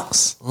Bowl on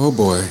Fox. Oh,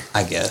 boy.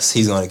 I guess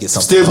he's going to get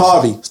something. Steve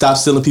Harvey, stop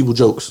stealing people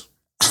jokes.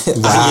 Wow.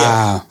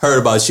 Yeah, heard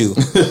about you.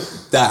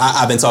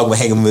 I've been talking with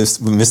hanging with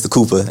Mr.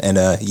 Cooper, and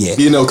yeah.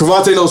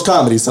 Cravante knows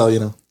comedy, so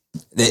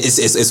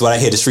It's what I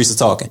hear the streets are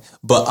talking.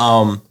 But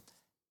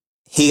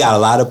he got a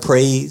lot of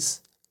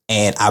praise,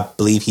 and I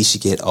believe he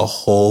should get a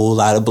whole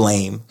lot of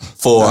blame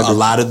for a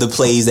lot of the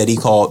plays that he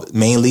called,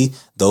 mainly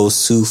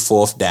those 2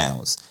 4th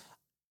downs.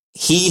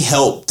 He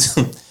helped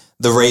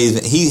the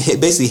Ravens. He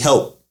basically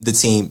helped the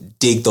team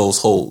dig those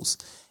holes.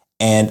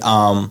 And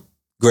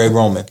Greg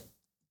Roman,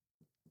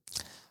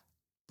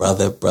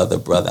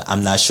 brother,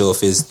 I'm not sure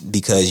if it's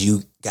because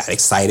you got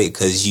excited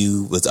because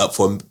you was up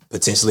for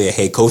potentially a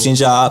head coaching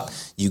job.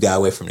 You got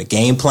away from the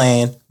game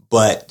plan,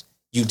 but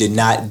you did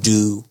not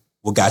do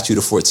what got you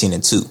to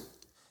 14-2.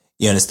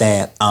 You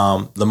understand?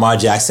 Lamar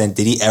Jackson,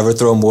 did he ever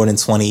throw more than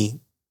 20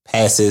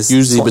 passes?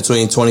 Usually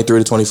between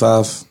 23 to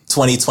 25.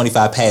 20,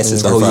 25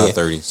 passes.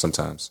 30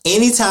 sometimes.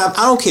 Anytime,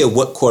 I don't care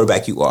what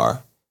quarterback you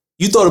are,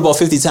 you throw the ball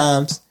 50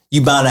 times,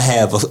 you bound to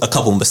have a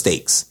couple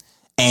mistakes.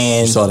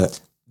 And you saw that.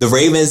 the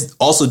Ravens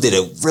also did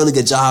a really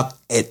good job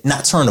at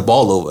not turning the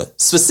ball over.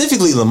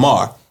 Specifically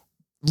Lamar.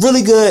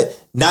 Really good,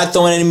 not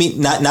throwing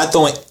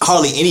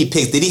hardly any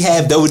picks. Did he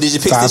have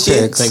double-digit picks this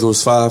year? I think it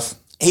was 5.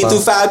 He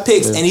threw 5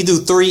 picks, and he threw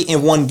 3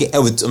 in one game.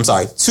 I'm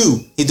sorry, 2.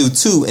 He threw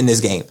 2 in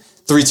this game.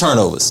 3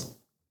 turnovers.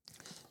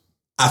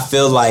 I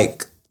feel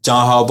like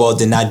John Harbaugh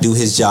did not do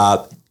his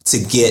job to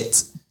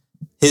get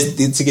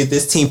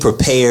this team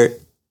prepared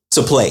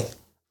to play.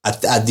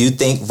 I do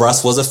think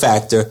Russ was a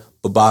factor,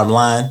 but bottom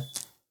line,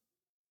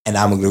 and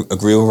I'm going to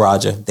agree with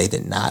Roger, they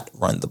did not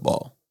run the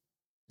ball.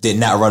 Did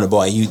not run the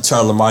ball. You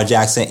turn Lamar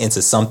Jackson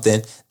into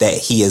something that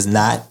he is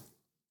not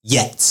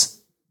yet.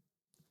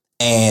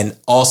 And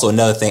also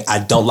another thing, I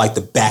don't like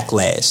the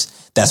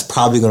backlash that's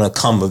probably going to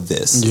come of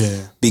this.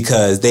 Yeah.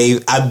 Because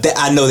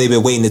I know they've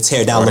been waiting to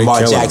tear down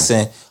Lamar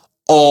Jackson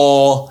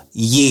all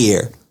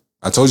year.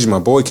 I told you my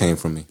boy came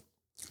from me.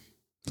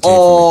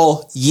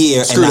 All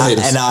year.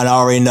 And I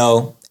already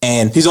know.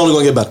 And he's only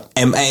going to get better.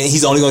 And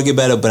he's only going to get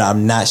better, but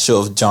I'm not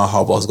sure if John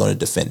Harbaugh is going to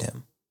defend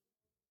him.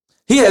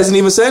 He hasn't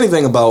even said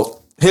anything about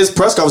his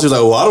press conference. He was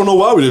like, well, I don't know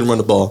why we didn't run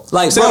the ball.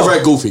 Like, sounds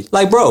very goofy.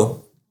 Like,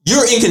 bro,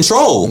 you're in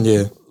control.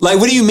 Yeah. Like,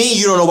 what do you mean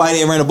you don't know why they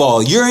didn't run the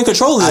ball? You're in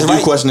control of this, I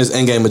do question his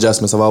in-game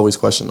adjustments. I've always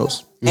questioned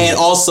those. And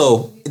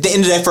also, at the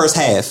end of that first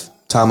half.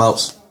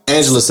 Timeouts.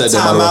 Angela said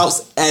that.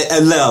 Timeouts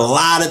and let a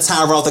lot of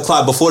time run off the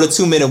clock before the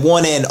 2-minute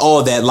warning and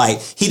all that.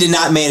 Like, he did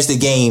not manage the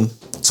game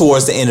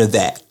towards the end of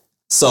that.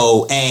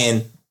 So,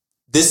 and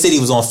this city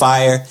was on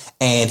fire,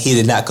 and he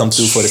did not come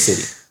through for the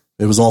city.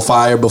 It was on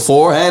fire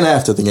before and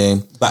after the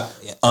game. But,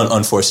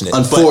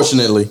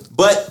 unfortunately.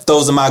 But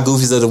those are my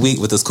goofies of the week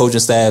with the coaching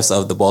staffs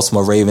of the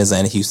Baltimore Ravens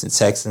and Houston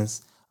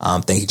Texans.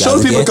 Thank you guys. Show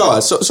the people the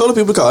cards. Show the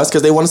people the cards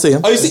because they want to see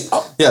them. Oh, you see?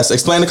 Oh. Yes,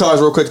 explain the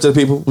cards real quick to the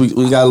people.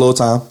 We got a little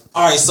time.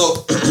 All right,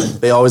 so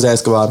they always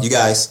ask about them. You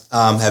guys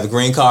have a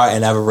green card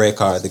and have a red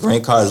card. The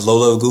green card is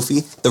low-level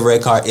goofy. The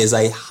red card is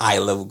a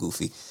high-level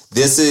goofy.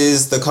 This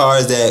is the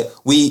cards that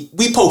we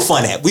poke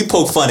fun at. We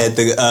poke fun at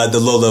the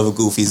low-level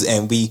goofies,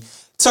 and we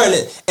turn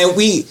it, and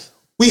we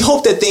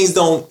hope that things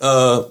don't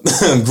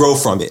grow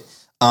from it.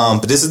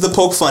 But this is the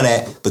poke fun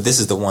at, but this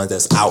is the one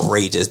that's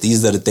outrageous.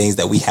 These are the things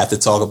that we have to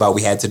talk about.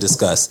 We had to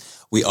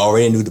discuss. We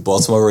already knew the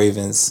Baltimore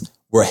Ravens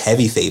were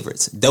heavy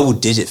favorites,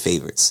 double-digit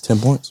favorites. 10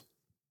 points.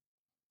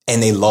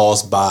 And they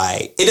lost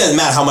by, it doesn't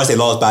matter how much they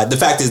lost by. The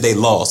fact is they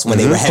lost when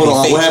they were heavy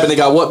favorites. What happened? They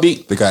got what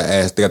beat? They got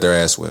their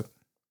ass whipped.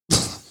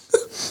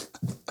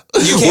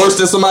 Worse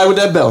than somebody with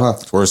that belt, huh?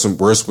 Worse.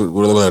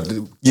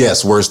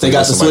 Yes, worse. They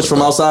got the switch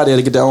from outside. They had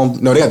to get their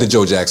own. No, they got the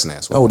Joe Jackson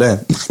ass. Oh damn!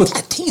 Damn,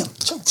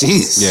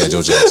 jeez. Yeah,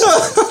 Joe Jackson.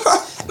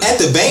 At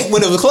the bank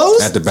when it was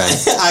closed. At the bank.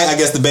 I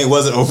guess the bank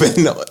wasn't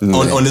open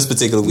on this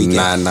particular weekend.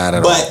 Not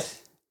at all. But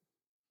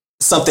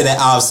something that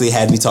obviously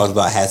had to be talked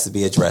about has to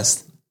be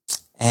addressed.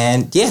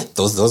 And yeah,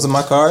 those are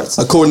my cards.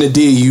 According to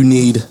D, you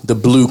need the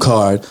blue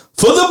card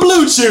for the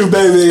Blue Chew,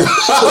 baby.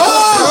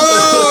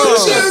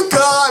 Chew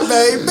card,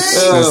 baby.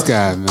 This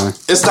guy, man.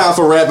 It's time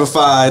for rapid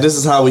fire. This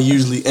is how we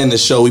usually end the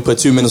show. We put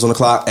 2 minutes on the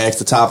clock, ask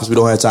the topics we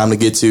don't have time to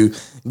get to,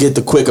 get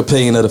the quick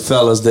opinion of the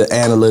fellas, the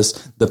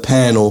analysts, the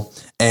panel.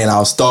 And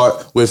I'll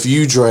start with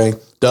you, Dre.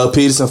 Doug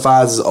Peterson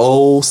fires his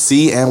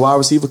OC and wide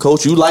receiver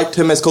coach. You liked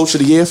him as coach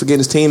of the year for getting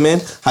his team in.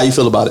 How you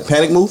feel about it?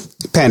 Panic move?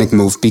 Panic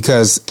move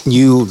because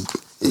your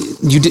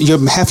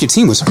half your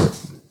team was hurt.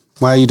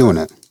 Why are you doing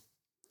that?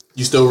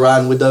 You still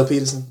riding with Doug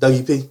Peterson,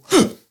 Dougie P?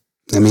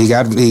 I mean, he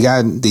got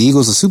the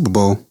Eagles a Super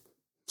Bowl.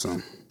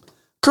 So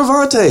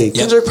Cravante,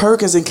 Kendrick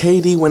Perkins, and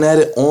KD went at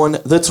it on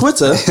the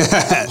Twitter.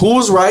 Who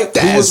was right?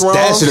 Who was wrong?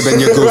 That should have been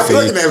your goofy.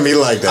 Looking at me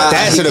like that.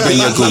 That should have been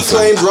your He goofy.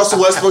 claims Russell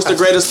Westbrook's the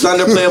greatest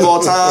Thunder player of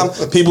all time.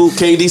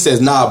 KD says,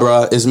 nah,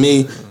 bruh, it's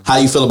me. How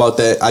you feel about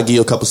that? I give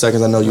you a couple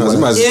seconds. I know you might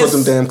want as well put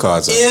them damn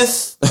cards up.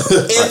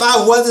 If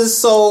I wasn't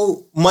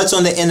so much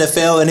on the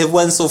NFL and it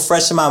wasn't so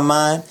fresh in my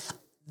mind,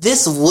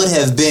 this would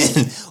have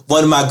been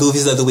one of my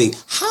goofies of the week.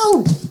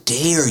 How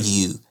dare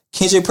you,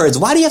 Kendrick Perkins?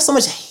 Why do you have so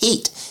much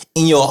hate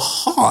in your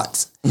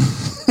heart?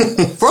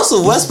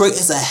 Russell Westbrook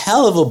is a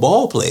hell of a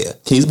ball player.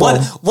 He's one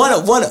of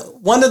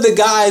the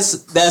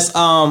guys that's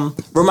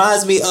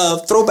reminds me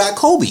of throwback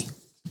Kobe.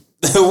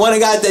 One of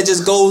the guys that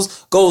just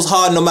goes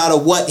hard no matter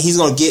what he's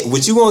gonna get.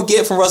 What you gonna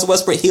get from Russell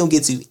Westbrook, he gonna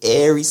get to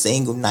every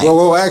single night.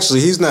 Well,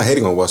 actually, he's not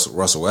hating on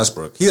Russell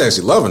Westbrook. He's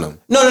actually loving him.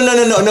 No.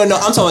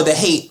 I'm talking about the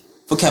hate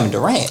for Kevin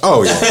Durant.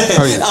 Oh yeah.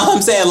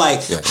 I'm saying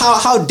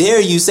how dare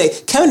you say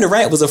Kevin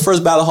Durant was a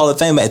first ballot Hall of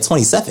Famer at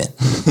 27?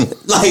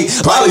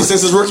 Probably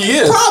since his rookie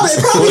year. Probably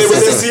when they were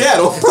in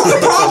Seattle.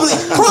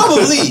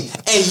 Probably.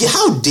 And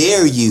how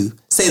dare you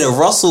say that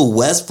Russell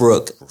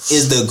Westbrook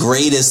is the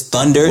greatest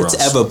Thunder to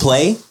ever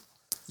play?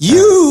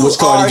 Which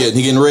card he getting?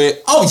 He getting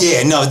red? Oh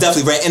yeah, no,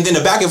 definitely red. And then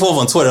the back and forth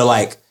on Twitter,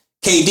 like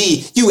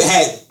KD, you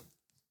had.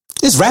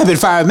 It's rapid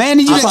fire, man.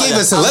 You just gave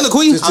a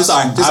soliloquy. I'm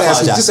sorry.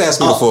 Just ask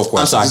me the fourth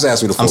question. I'm sorry. Just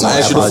ask me the fourth. I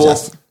asked you the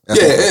fourth.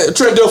 Yeah,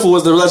 Trent Dilfer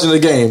was the legend of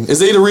the game.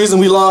 Is he the reason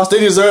we lost? Did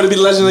he deserve to be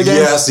the legend of the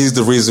game? Yes, he's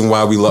the reason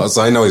why we lost.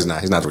 So I know he's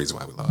not. He's not the reason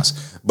why we lost.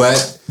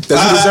 But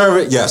does he deserve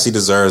it? Yes, he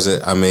deserves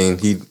it. I mean,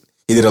 he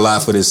did a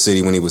lot for this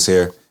city when he was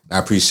here. I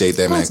appreciate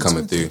that man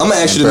coming through. I'm gonna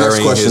ask you the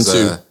next question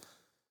too.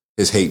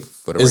 His hate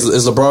for the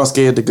is LeBron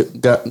scared to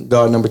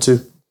guard number 2?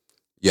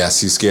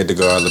 Yes, he's scared to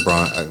guard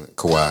LeBron,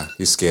 Kawhi.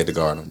 He's scared to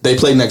guard him. They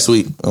play next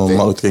week on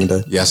Martin Luther King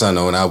Day. Yes, I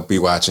know, and I'll be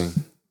watching.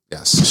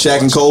 Yes,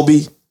 Shaq and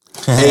Kobe,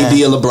 AD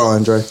and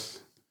LeBron, Dre.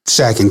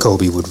 Shaq and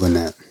Kobe would win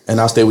that. And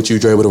I'll stay with you,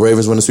 Dre. Will the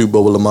Ravens win the Super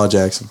Bowl with Lamar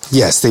Jackson?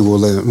 Yes, they will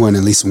win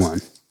at least one.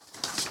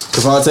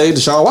 Devontae,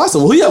 Deshaun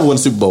Watson, will he ever win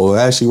the Super Bowl? It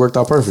actually worked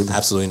out perfectly.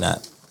 Absolutely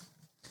not.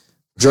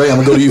 Dre, I'm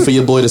going to go to you for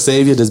your boy, the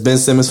savior. Does Ben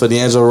Simmons for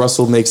D'Angelo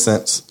Russell make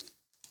sense?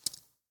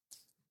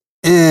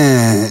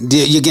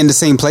 You're getting the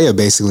same player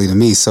basically to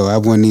me, so I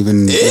wouldn't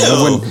even.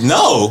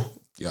 No.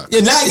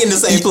 You're not getting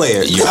the same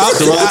player.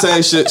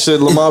 Devontae,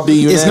 should Lamar be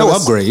unanimous? It's no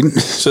upgrade.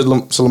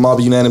 Should Lamar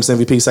be unanimous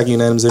MVP, second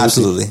unanimous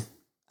MVP?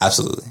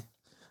 Absolutely.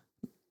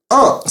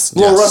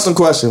 Little wrestling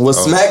question. Was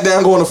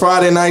SmackDown going to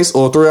Friday nights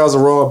or 3 hours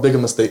of Raw a bigger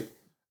mistake?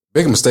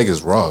 Bigger mistake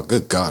is Raw.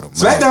 Good God.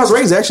 SmackDown's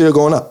ratings actually are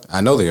going up. I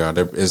know they are.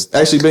 It's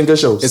actually been good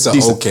shows. It's an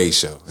okay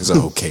show. It's an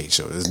okay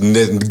show.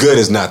 Good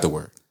is not the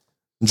word.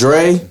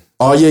 Dre,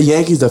 are your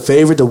Yankees the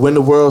favorite to win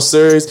the World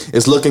Series?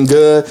 It's looking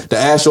good. The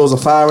Astros are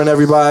firing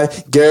everybody.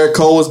 Garrett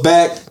Cole is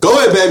back. Go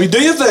ahead, baby.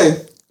 Do your thing.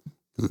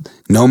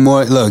 No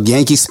more. Look,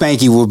 Yankee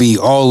Spanky will be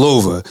all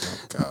over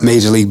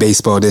Major League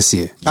Baseball this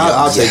year.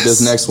 I'll take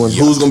this next one.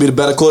 Who's going to be the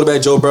better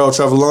quarterback, Joe Burrow,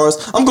 Trevor Lawrence?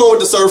 I'm going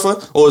with the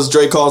surfer, or as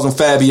Dre calls him,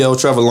 Fabio,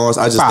 Trevor Lawrence.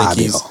 I just think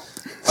he's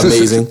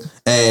amazing.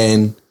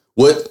 And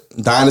what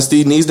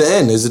dynasty needs to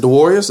end? Is it the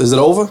Warriors? Is it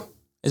over?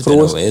 It's been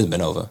over. It's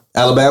been over.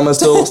 Alabama is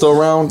still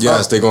around?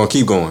 Yes, they're going to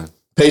keep going.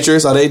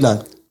 Patriots, are they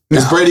done?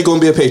 Is Brady going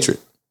to be a Patriot?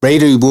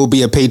 Brady will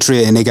be a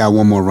Patriot, and they got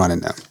one more run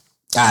in them.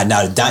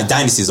 No, the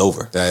dynasty is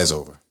over. That is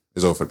over.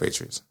 It's over for the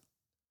Patriots.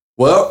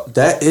 Well,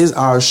 that is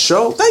our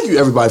show. Thank you,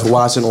 everybody, for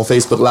watching on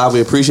Facebook Live.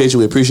 We appreciate you.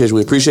 We appreciate you.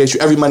 We appreciate you.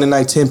 Every Monday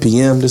night, 10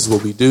 p.m., this is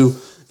what we do.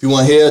 If you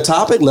want to hear a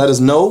topic, let us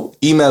know.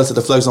 Email us at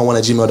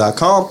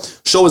theflexzone1@gmail.com.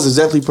 Show is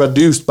exactly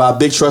produced by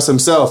Big Trust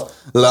himself,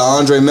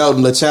 LaAndre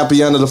Melton, the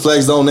champion of the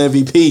Flex Zone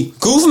MVP.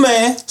 Goof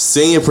man.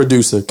 Senior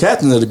producer,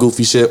 captain of the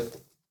Goofy Ship.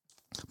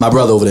 My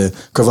brother over there,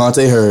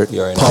 Cravante Hurd,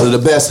 part of the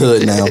best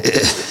hood now.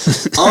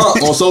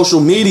 On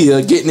social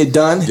media, getting it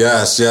done.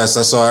 Yes. I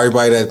saw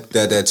everybody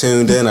that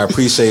tuned in. I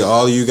appreciate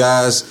all of you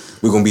guys.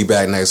 We're going to be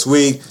back next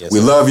week. Yes, we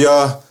love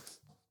y'all.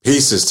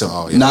 Pieces to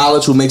all y'all.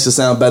 Knowledge will makes it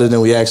sound better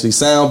than we actually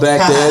sound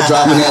back there.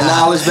 Dropping that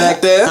knowledge back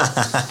there.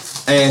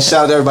 And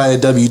shout out to everybody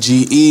at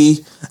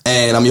WGE.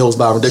 And I'm your host,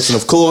 Byron Dixon,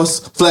 of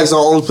course. Flex Zone,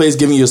 only place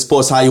giving you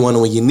sports how you want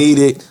it when you need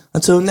it.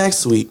 Until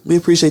next week, we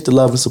appreciate the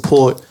love and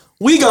support.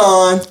 We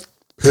gone.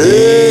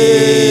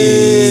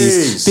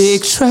 Peace.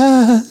 Big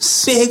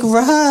trust. Big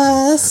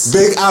Russ.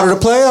 Big out of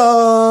the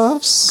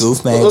playoffs.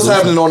 Goof man. What's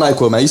happening on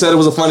NyQuil, man? You said it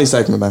was a funny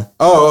segment, man.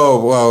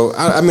 Well,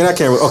 I mean, I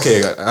can't.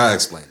 Okay, I'll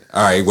explain it.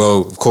 All right,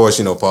 well, of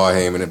course, Paul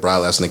Heyman and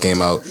Brock Lesnar came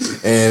out,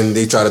 and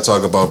they tried to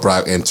talk about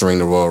Brock entering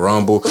the Royal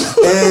Rumble,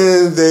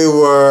 and they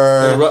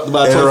were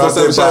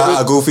interrupted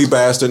by a goofy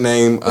bastard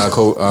named, not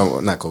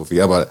Kofi,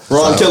 how about it?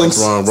 Ron Killings.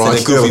 Ron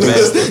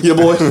Killings. Your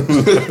boy.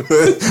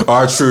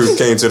 R-Truth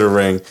came to the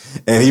ring,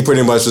 and he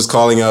pretty much was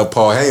calling out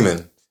Paul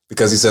Heyman,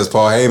 because he says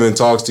Paul Heyman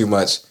talks too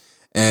much,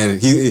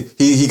 and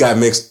he got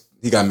mixed.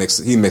 He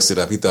mixed it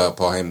up. He thought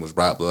Paul Heyman was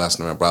Brock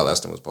Lesnar and Brock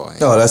Lesnar was Paul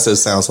Heyman. Oh, that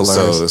sounds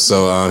hilarious.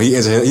 So he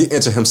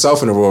entered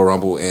himself in the Royal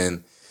Rumble,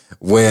 and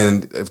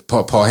when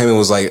Paul Heyman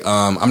was like,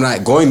 I'm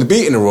not going to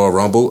be in the Royal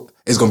Rumble,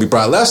 it's going to be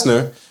Brock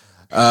Lesnar.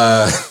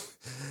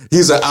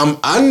 He's like, I'm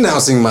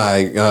announcing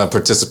my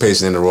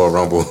participation in the Royal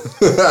Rumble.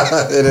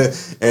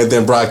 and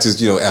then Brock just,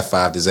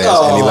 F5'd his ass,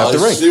 and he left the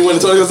ring. You won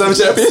the 24/7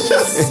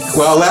 championship?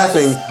 While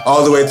laughing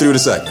all the way through the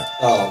segment.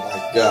 Oh, my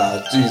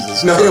God.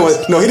 Jesus No,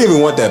 he didn't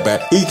even want that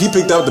back. He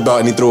picked up the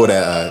belt and he threw it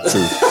at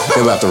Truth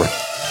and left the ring.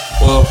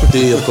 Well,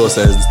 D, of course,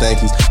 says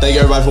thank you. Thank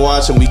you, everybody, for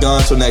watching. We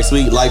gone till next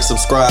week. Like,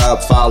 subscribe,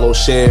 follow,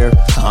 share,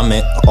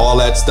 comment, all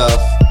that stuff.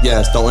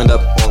 Yes, don't end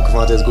up on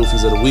Cavante's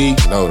Goofies of the Week.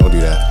 No, don't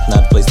do that.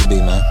 Not the place to be,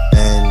 man.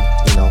 And,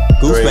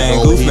 Goof man.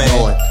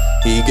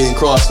 He getting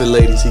CrossFit,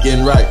 ladies. He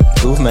getting right.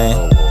 Goof man.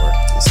 Oh, Lord.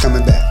 It's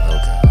coming back.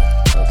 Okay.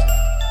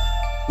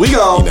 We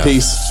gone.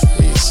 Peace.